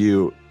towards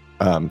you,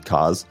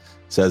 Kaz,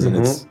 says in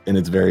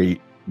its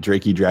very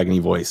drakey,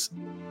 dragony voice,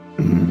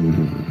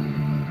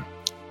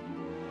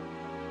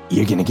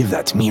 "You're gonna give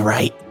that to me,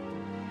 right?"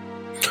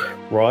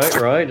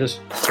 Right.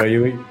 Just are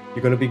you're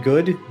gonna be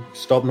good.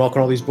 Stop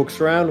knocking all these books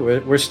around.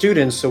 We're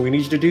students, so we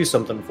need you to do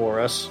something for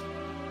us.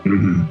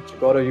 Mm-hmm.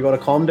 You gotta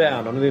calm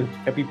down. I'm gonna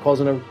be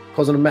causing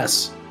a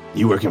mess.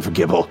 You working for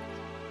Gibble?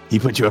 He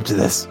put you up to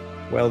this?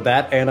 Well,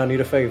 that, and I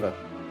need a favor.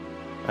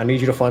 I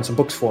need you to find some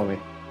books for me.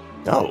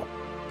 Oh,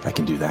 I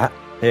can do that.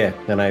 Yeah,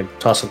 and I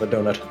toss him the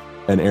donut.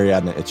 And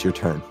Ariadne, it's your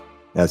turn.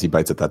 As he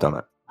bites at that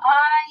donut.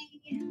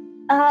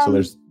 So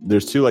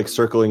there's two like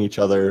circling each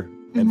other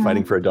and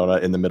fighting for a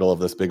donut in the middle of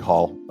this big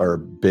hall or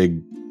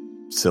big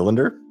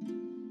cylinder,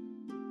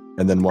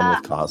 and then one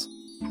with Kaz.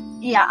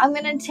 Yeah, I'm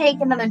gonna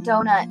take another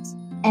donut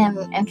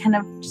and kind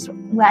of just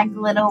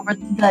waggle it over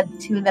the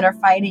two that are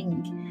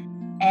fighting,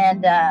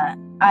 and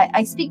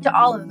I speak to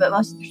all of them, but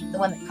most the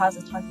one that Kaz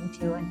is talking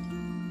to,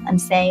 and and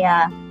say,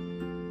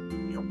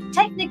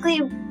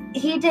 technically,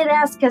 he did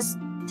ask us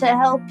to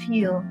help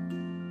you.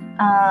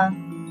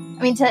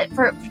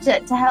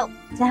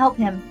 To help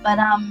him, but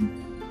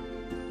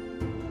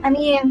I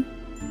mean,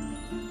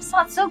 it's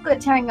not so good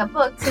tearing up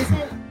books, is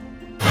it?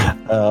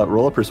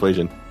 Roll a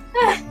persuasion.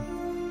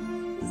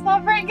 It's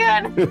not very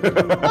good.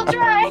 We'll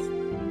try.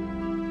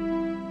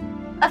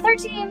 A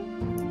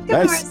 13. Good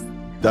Nice. course.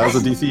 That was a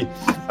DC.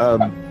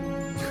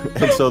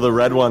 And so the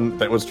red one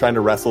that was trying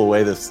to wrestle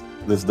away this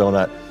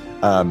donut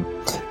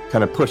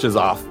kind of pushes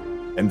off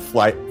and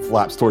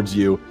flaps towards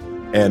you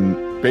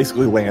and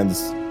basically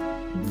lands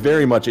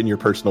very much in your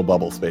personal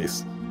bubble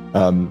space,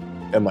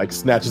 and like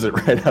snatches it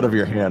right out of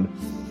your hand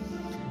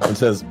and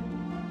says,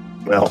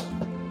 "Well,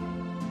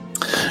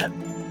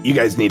 you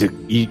guys need to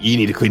you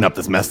need to clean up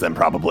this mess then,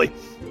 probably.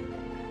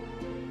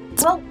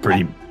 Well,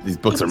 These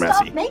books if are you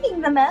messy." Stop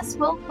making the mess.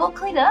 We'll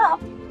clean it up.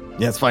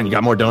 Yeah, it's fine. You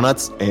got more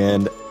donuts,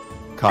 and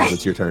Kaz,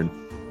 it's your turn.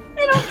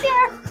 I don't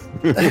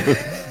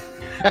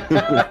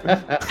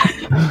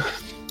care.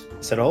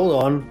 Said,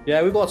 hold on.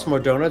 Yeah, we've got some more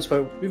donuts,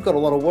 but we've got a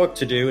lot of work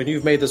to do, and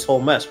you've made this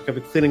whole mess. We're going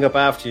to be cleaning up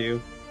after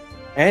you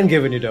and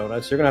giving you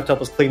donuts. You're going to have to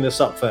help us clean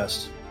this up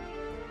first.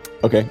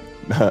 Okay.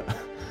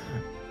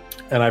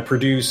 And I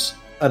produce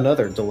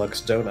another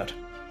deluxe donut.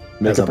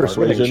 Make As a a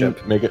bargaining persuasion.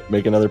 chip.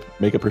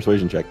 Make a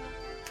persuasion check.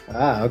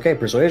 Ah, okay,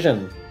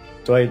 persuasion.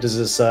 Does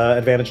this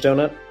advantage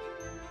donut?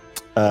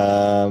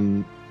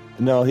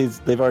 No,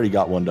 they've already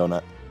got one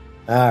donut.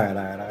 All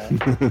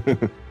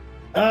right.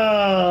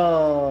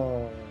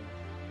 Oh,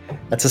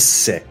 that's a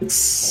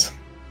 6.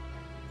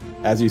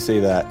 As you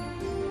say that,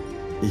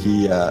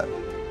 he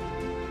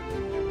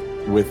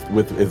with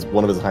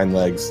one of his hind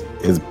legs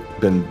has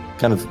been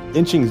kind of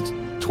inching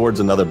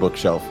towards another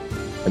bookshelf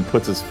and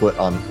puts his foot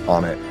on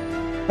it.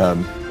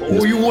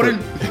 You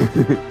wouldn't.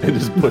 And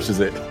just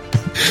pushes it.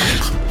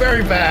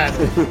 Very bad.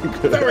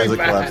 Very as it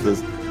bad.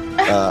 collapses.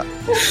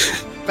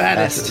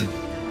 Baddest.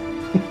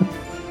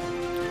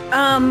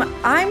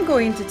 I'm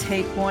going to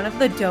take one of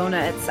the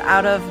donuts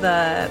out of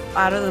the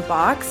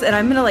box, and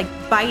I'm gonna like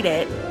bite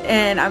it,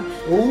 and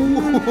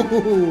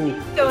Ooh,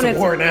 donuts. it's a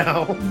war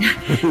now.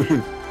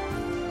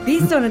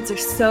 These donuts are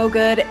so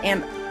good,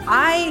 and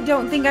I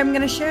don't think I'm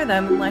gonna share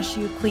them unless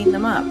you clean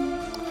them up.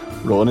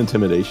 Roll an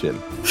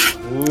intimidation.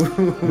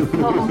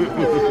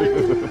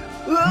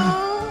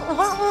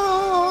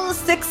 Oh,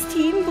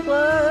 16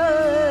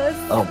 plus.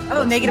 Oh,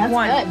 negative That's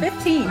 1. good.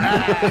 15.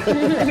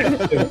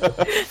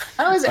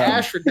 How does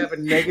Ashford have a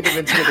negative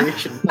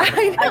intimidation?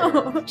 I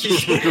know.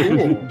 She's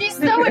cool. She's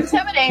so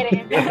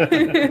intimidating.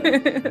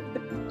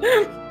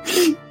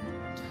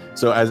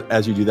 So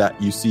as you do that,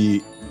 you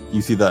see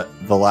the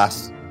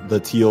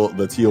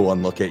teal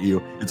one look at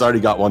you. It's already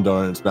got one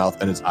donut in its mouth,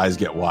 and its eyes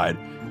get wide,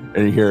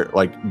 and you hear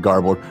like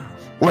garbled,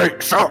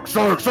 "Wait, sir,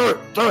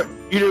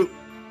 you do."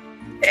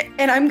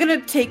 And I'm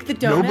gonna take the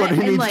donut Nobody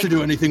and needs like to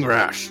do anything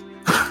rash.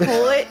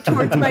 pull it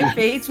towards my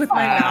face with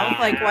my mouth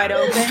like wide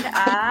open.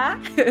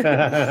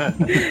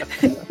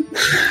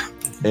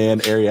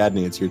 And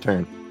Ariadne, it's your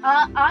turn.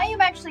 I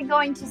am actually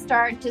going to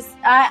start just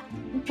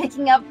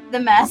picking up the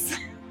mess.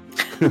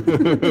 She'll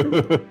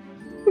do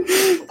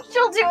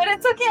it.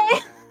 It's okay.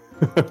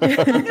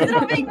 Because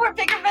it'll make more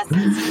bigger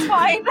messes. It's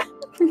fine.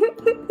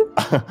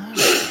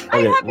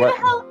 I'm happy to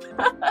help.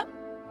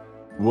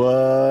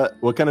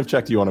 What kind of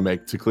check do you want to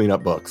make to clean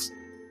up books?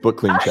 Book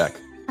clean check.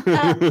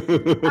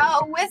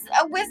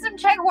 Wisdom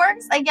check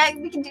works. I guess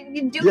we can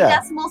do Yeah.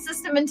 decimal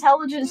system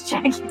intelligence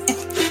check.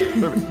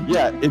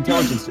 Yeah,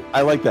 intelligence.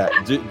 I like that.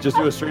 Just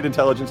do a straight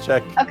intelligence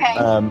check. Okay.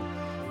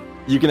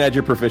 You can add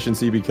your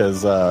proficiency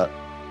because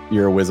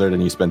you're a wizard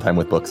and you spend time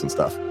with books and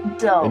stuff.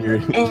 Dope. And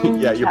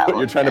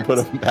you're trying to put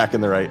them back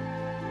in the right.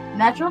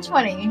 Natural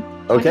 20.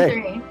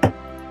 Okay. 23.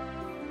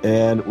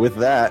 And with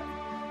that,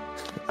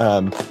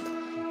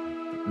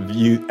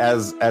 you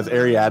as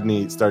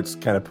Ariadne starts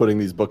kind of putting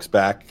these books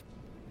back,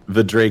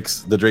 the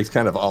drakes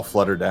kind of all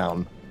flutter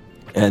down,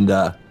 and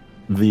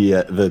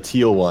the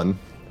teal one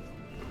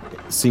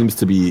seems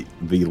to be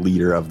the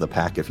leader of the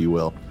pack, if you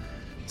will.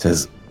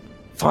 Says,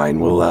 "Fine,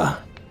 we'll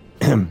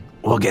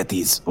get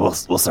these. We'll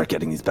start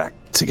getting these back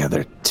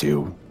together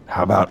too.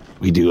 How about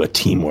we do a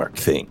teamwork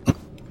thing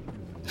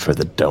for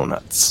the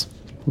donuts?"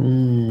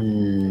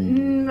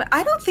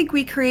 I don't think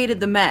we created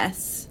the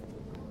mess.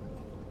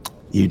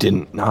 You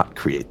didn't not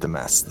create the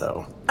mess,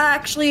 though.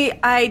 Actually,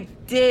 I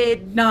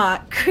did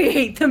not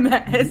create the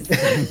mess.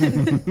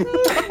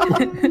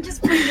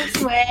 Just put it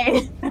this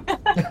way.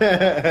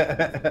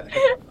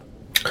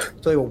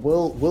 Tell you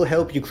what, we'll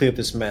help you clear up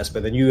this mess,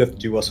 but then you have to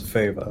do us a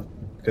favor,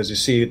 because you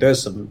see,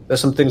 there's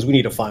some things we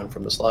need to find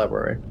from this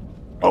library.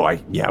 Oh,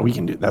 we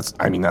can do that's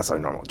our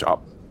normal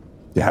job.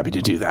 You're happy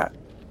to do that.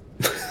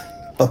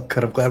 Oh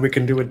God, I'm glad we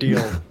can do a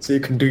deal, so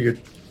you can do your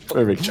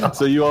Perfect.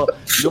 So you all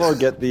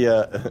get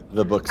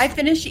the books. I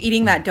finished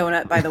eating that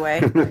donut, by the way.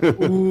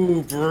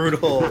 Ooh,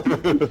 brutal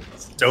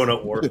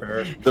donut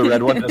warfare. The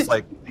red one, just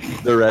like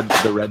the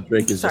red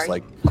drake is just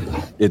Sorry. like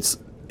its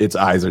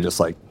eyes are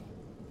just like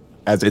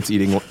as it's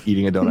eating a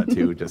donut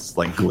too, just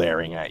like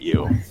glaring at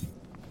you.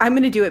 I'm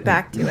going to do it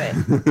back to it.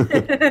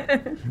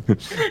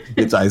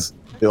 Its eyes,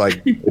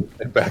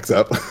 it backs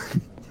up.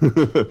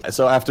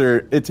 So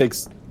after it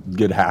takes a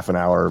good half an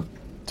hour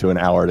to an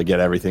hour to get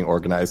everything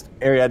organized,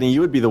 Ariadne,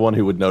 you would be the one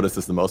who would notice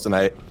this the most, and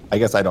I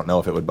guess I don't know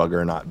if it would bug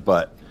her or not,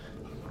 but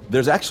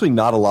there's actually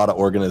not a lot of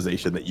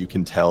organization that you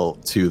can tell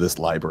to this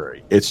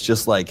library. It's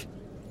just like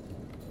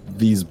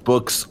these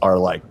books are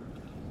like,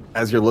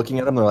 as you're looking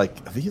at them, they're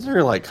like, these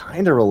are like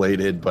kind of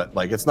related, but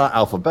like it's not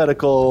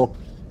alphabetical.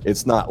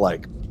 It's not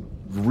like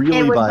really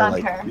It would by bug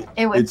like her.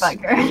 It would bug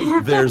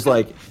her. there's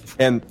like,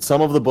 and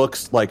some of the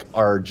books like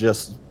are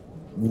just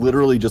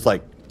literally just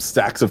like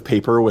stacks of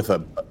paper with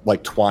a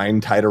like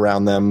twine tied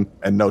around them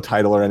and no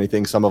title or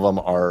anything. Some of them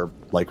are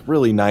like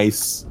really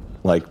nice,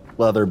 like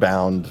leather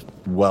bound,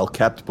 well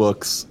kept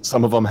books.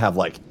 Some of them have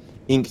like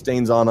ink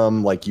stains on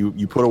them. Like you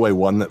put away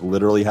one that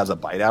literally has a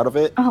bite out of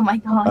it. Oh my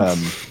gosh.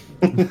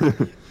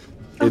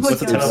 What's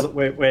the title?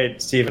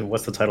 Wait, Steven,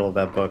 what's the title of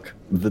that book?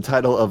 The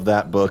title of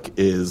that book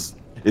is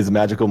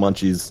Magical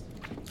Munchies.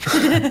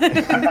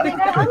 They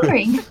got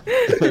hungry.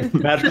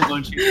 Magical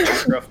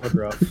Munchies, Gruff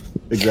McGruff.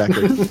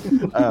 Exactly.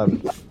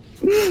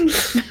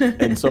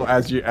 And so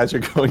as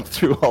you're going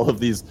through all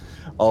of these,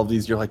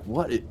 you're like,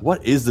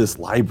 what is this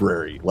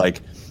library?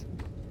 Like,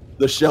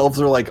 the shelves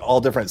are like all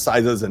different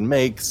sizes and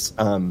makes.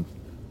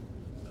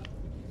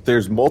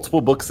 There's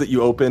multiple books that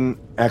you open,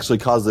 actually,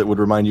 cause that would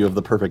remind you of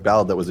the Perfect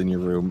Ballad that was in your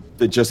room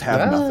that just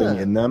have nothing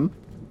in them.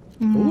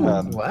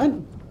 What?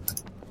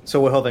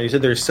 So hold on. You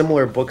said there's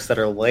similar books that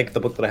are like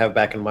the book that I have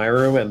back in my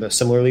room, and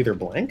similarly they're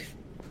blank.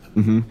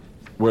 Mm-hmm.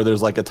 Where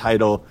there's like a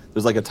title,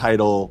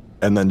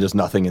 and then just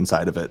nothing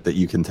inside of it that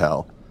you can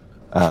tell.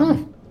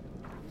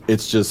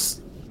 It's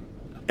just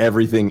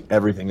everything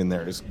in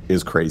there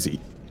is crazy.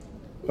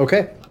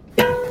 Okay.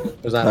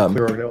 There's not a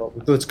clear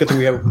organelle. It's good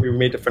that we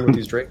made a friend with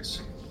these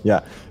drakes.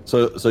 Yeah.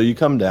 So you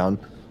come down,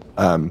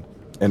 and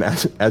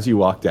as you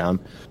walk down,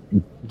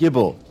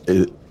 Gibble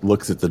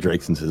looks at the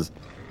drakes and says,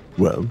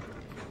 "Well,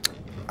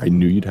 I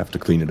knew you'd have to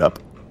clean it up,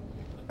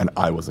 and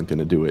I wasn't going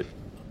to do it."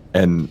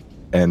 And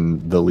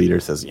the leader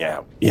says,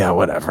 "Yeah,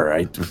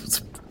 whatever.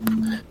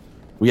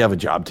 We have a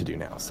job to do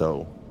now,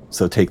 so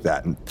take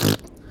that." And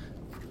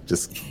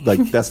just like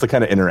that's the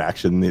kind of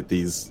interaction that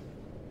these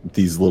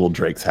little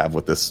drakes have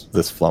with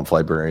this flump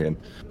librarian,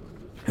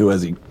 who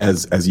as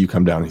you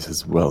come down, he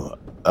says, "Well,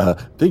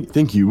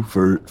 thank you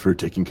for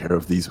taking care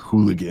of these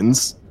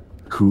hooligans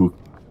who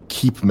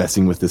keep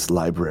messing with this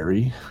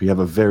library. We have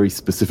a very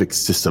specific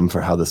system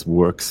for how this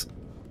works,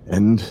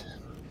 and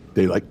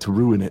they like to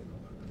ruin it.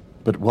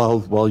 But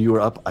while you were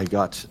up, I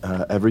got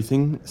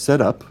everything set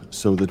up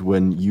so that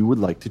when you would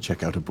like to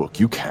check out a book,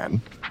 you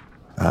can.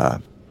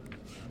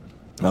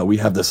 We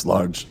have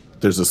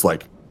there's this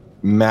like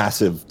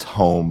massive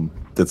tome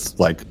that's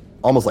like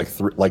almost like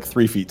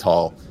 3 feet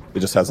tall. It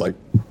just has like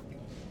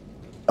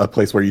a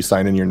place where you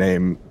sign in your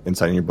name and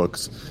sign in your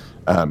books,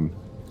 and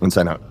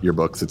sign out your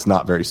books. It's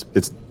not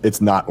it's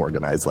not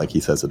organized like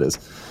he says it is.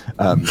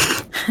 And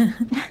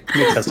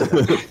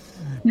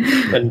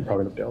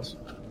probably nobody else.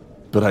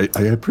 But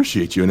I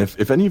appreciate you, and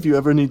if any of you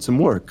ever need some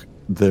work,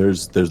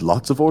 there's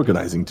lots of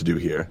organizing to do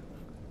here.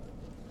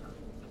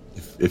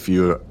 If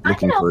you're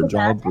looking for a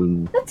job,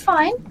 that's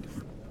fine.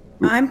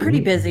 I'm pretty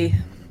busy.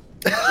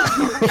 No,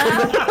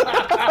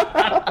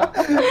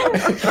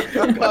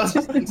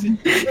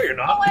 you're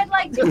not. I'd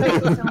like to, but I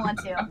just don't want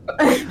to.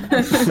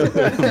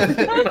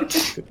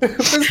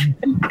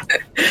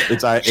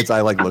 Its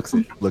eye like looks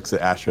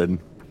at Ashrin,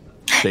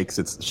 shakes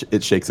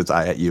its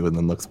eye at you, and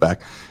then looks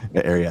back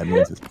at Ariadne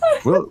and says,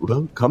 "Well,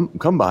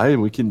 come by,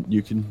 and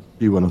you can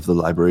be one of the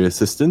library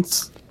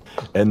assistants,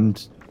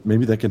 and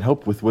maybe that can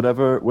help with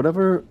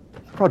whatever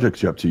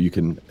projects you're up to. You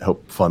can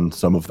help fund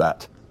some of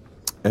that."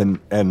 And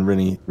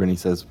Rennie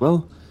says,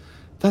 "Well,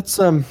 that's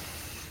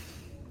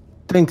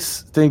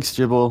thanks,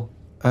 Jibble.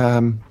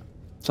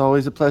 It's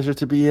always a pleasure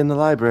to be in the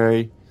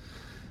library.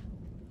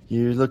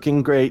 You're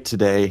looking great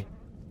today.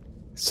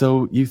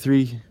 So you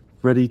three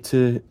ready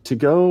to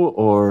go,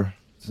 or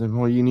is there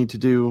more you need to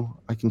do?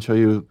 I can show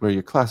you where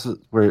your classes,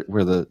 where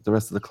the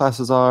rest of the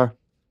classes are.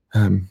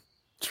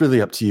 It's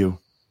really up to you."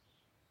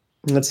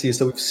 Let's see.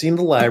 So we've seen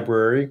the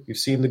library. We've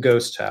seen the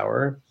ghost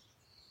tower.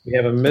 We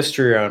have a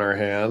mystery on our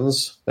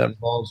hands that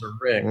involves a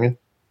ring.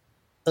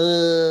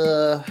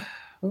 I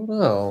don't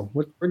know.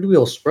 Where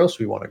else do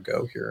we want to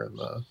go here?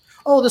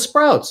 The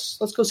Sprouts.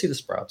 Let's go see the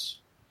Sprouts.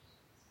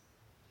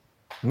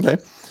 Okay.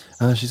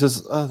 She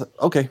says,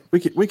 "Okay,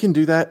 we can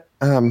do that.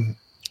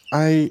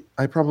 I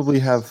probably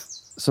have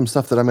some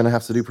stuff that I'm going to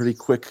have to do pretty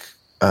quick.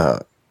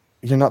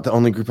 You're not the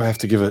only group I have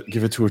to give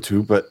a tour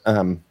to, but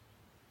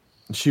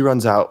she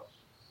runs out.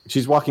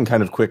 She's walking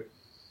kind of quick,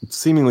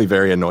 seemingly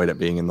very annoyed at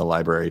being in the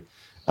library,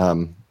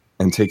 and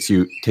takes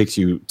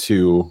you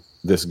to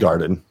this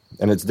garden,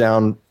 and it's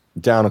down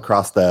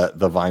across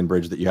the vine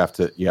bridge that you have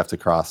to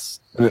cross,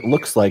 and it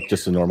looks like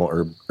just a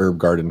normal herb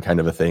garden kind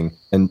of a thing.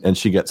 And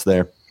she gets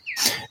there,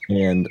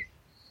 and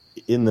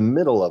in the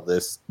middle of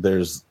this,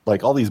 there's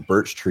like all these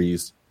birch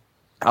trees.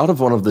 Out of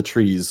one of the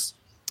trees,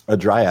 a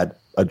dryad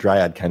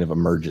kind of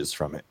emerges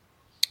from it,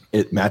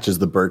 It matches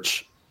the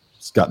birch.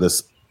 It's got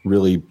this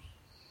really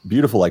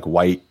beautiful, like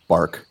white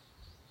bark,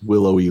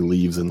 willowy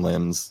leaves and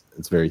limbs.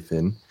 It's very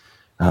thin.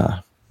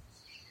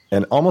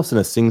 And almost in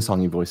a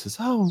sing-songy voice says,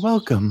 "Oh,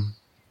 welcome.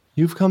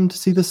 You've come to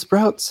see the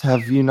sprouts,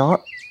 have you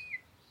not?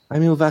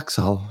 I'm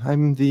Ilvaxol.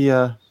 I'm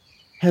the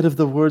head of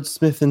the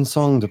wordsmith and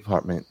song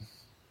department.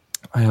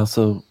 I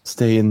also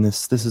stay in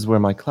this. This is where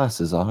my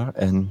classes are,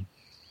 and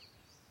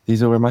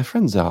these are where my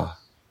friends are."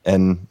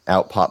 And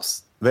out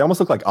pops. They almost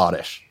look like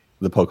Oddish,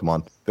 the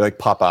Pokemon. They like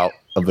pop out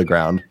of the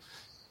ground.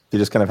 They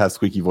just kind of have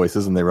squeaky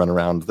voices and they run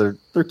around.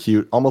 They're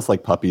cute, almost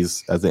like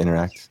puppies as they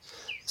interact.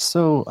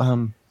 "So,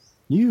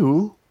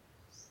 you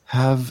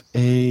have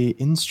a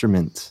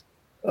instrument."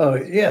 Oh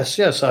yes.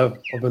 I've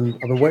been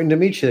waiting to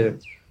meet you.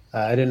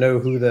 I didn't know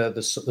who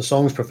the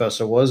songs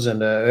professor was, and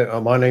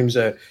my name's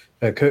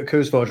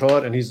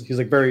Kuzvojhot, and he's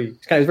like very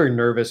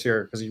nervous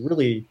here because he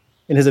really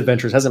in his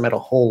adventures hasn't met a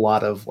whole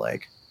lot of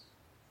like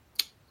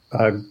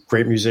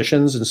great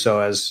musicians, and so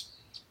as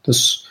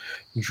this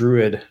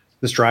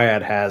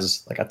dryad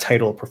has like a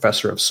title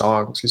professor of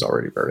songs, he's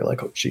already very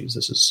like, oh geez,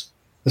 this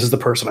is the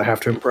person I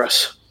have to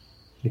impress.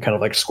 He kind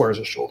of like squares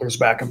his shoulders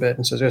back a bit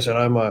and says, "Yes, and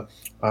I'm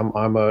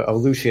a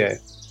luthier.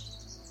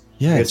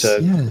 Yes,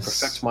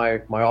 Perfect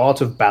my art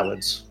of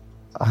ballads."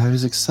 I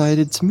was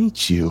excited to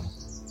meet you.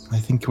 I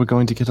think we're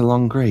going to get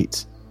along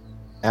great.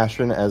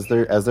 Ashrin,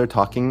 as they're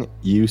talking,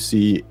 you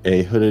see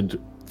a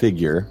hooded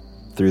figure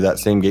through that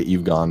same gate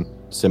you've gone,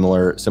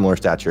 similar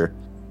stature,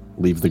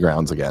 leave the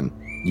grounds again.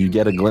 You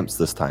get a glimpse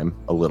this time,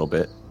 a little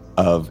bit,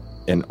 of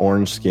an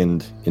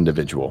orange-skinned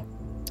individual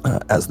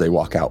as they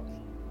walk out.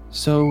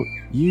 "So,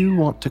 you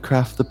want to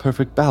craft the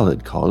perfect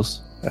ballad,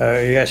 Kos?"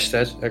 Yes,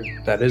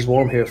 that is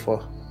what I'm here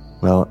for.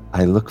 "Well,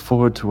 I look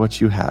forward to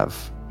what you have."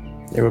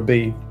 It would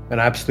be an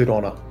absolute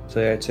honor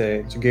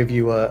to give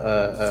you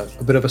a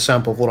bit of a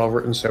sample of what I've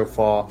written so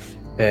far,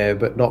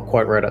 but not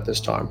quite right at this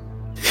time.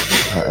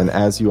 And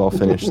as you all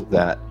finish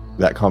that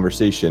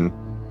conversation,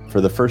 for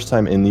the first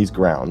time in these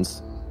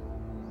grounds,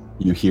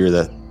 you hear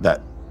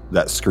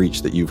that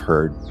screech that you've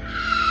heard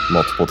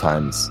multiple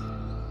times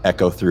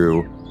echo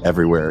through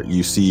everywhere.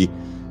 You see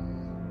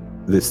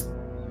this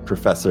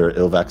Professor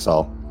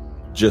Ilvaxol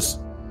just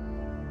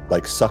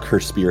like suck her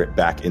spirit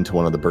back into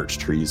one of the birch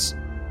trees.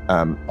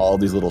 All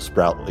these little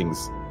sproutlings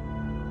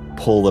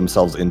pull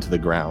themselves into the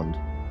ground.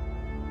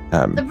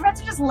 The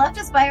professor just left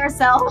us by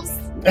ourselves.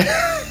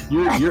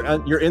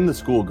 You're in the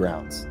school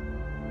grounds,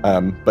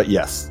 but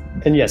yes,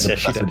 and yes, the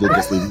she professor did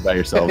just leave you by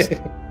yourselves,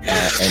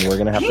 and we're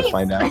gonna have to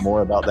find out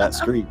more about that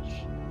screech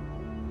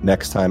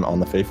next time on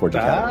the Feyforge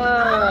Academy.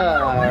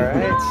 All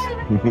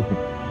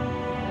right.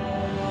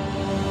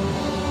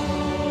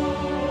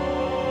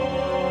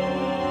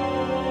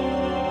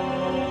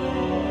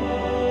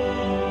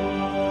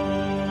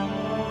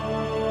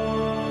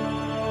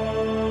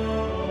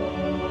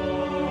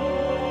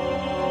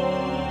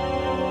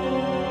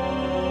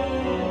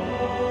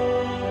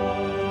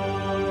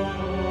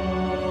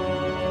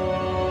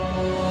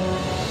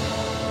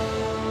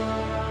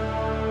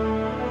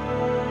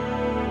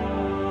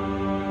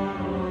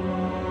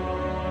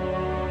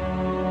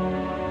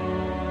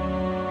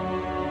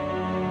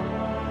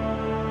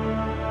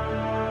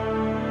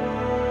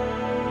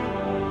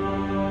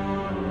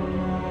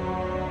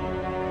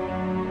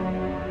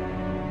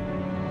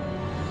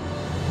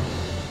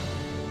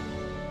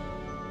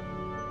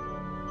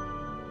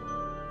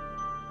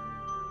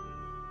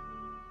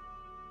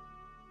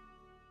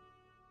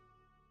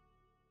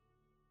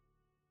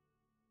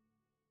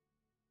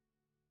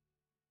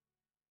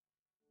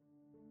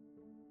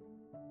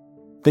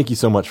 Thank you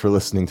so much for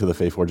listening to the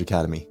Feyforge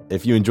Academy.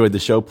 If you enjoyed the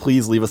show,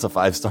 please leave us a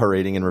 5-star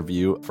rating and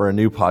review for a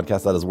new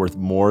podcast that is worth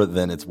more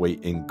than its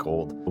weight in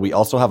gold. We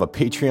also have a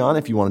Patreon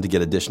if you wanted to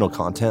get additional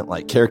content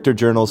like character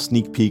journals,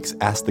 sneak peeks,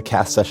 Ask the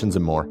Cast sessions,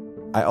 and more.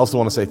 I also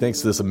want to say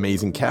thanks to this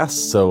amazing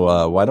cast,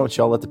 so why don't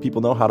y'all let the people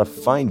know how to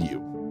find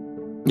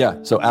you? Yeah,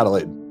 so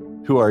Adelaide,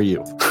 who are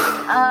you?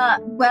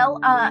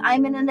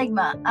 I'm an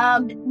enigma.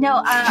 I'm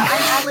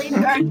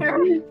Adelaide Gardner,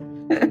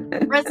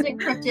 resident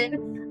cryptid.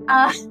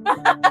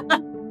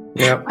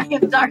 Yep. I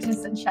am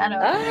darkness and shadow.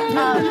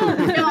 I'm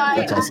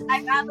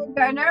Adelaide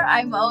Gardner.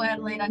 I'm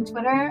Adelaide on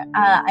Twitter.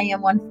 I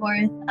am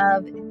 1/4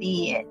 of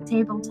the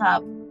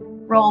tabletop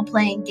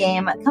role-playing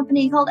game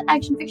company called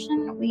Action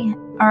Fiction. We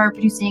are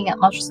producing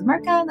Monsters of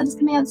Merca that is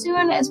coming out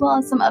soon, as well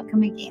as some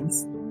upcoming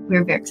games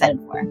we're very excited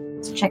for.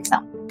 So check us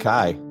out.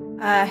 Kai.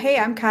 Hey,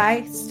 I'm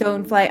Kai,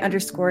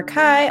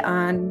 Stonefly_Kai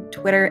on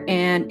Twitter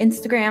and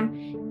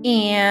Instagram.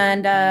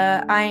 And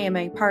I am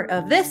a part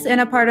of this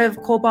and a part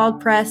of Kobold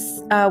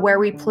Press, where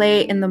we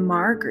play in the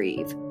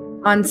Margrave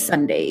on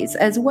Sundays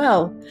as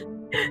well.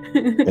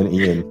 And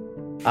Ian.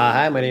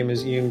 Hi, my name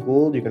is Ian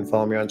Gould. You can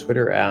follow me on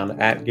Twitter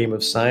at Game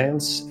of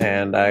Science,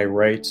 and I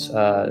write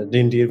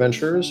D&D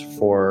adventures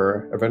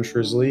for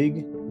Adventurers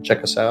League.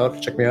 Check us out.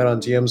 Check me out on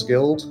DM's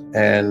Guild,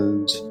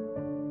 and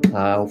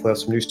hopefully have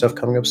some new stuff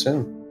coming up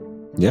soon.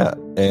 Yeah,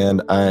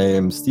 and I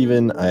am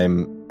Steven.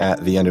 I'm at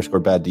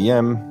 @the_bad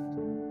DM.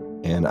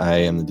 And I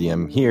am the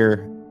DM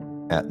here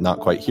at Not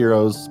Quite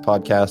Heroes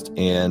podcast.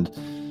 And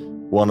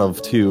one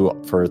of two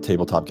for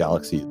Tabletop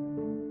Galaxy.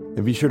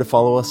 And be sure to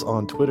follow us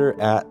on Twitter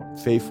at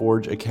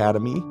FeyForge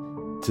Academy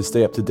to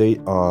stay up to date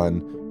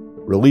on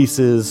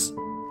releases,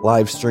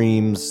 live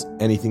streams,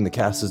 anything the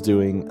cast is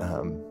doing,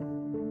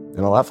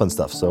 and all that fun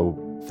stuff. So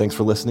thanks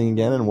for listening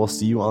again, and we'll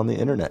see you on the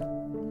internet.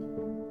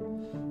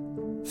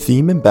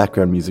 Theme and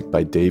background music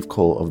by Dave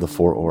Cole of the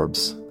Four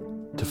Orbs.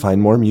 To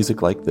find more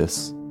music like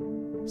this,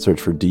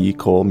 search for D.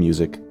 Cole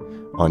Music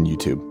on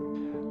YouTube.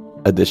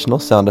 Additional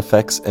sound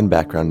effects and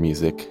background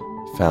music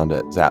found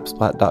at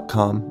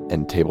zapsplat.com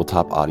and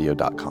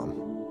tabletopaudio.com.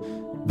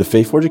 The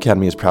FeyForge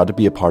Academy is proud to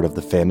be a part of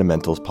the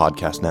Fundamentals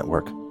Podcast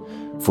Network.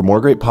 For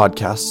more great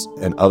podcasts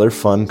and other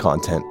fun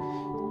content,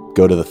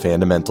 go to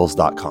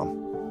thefundamentals.com.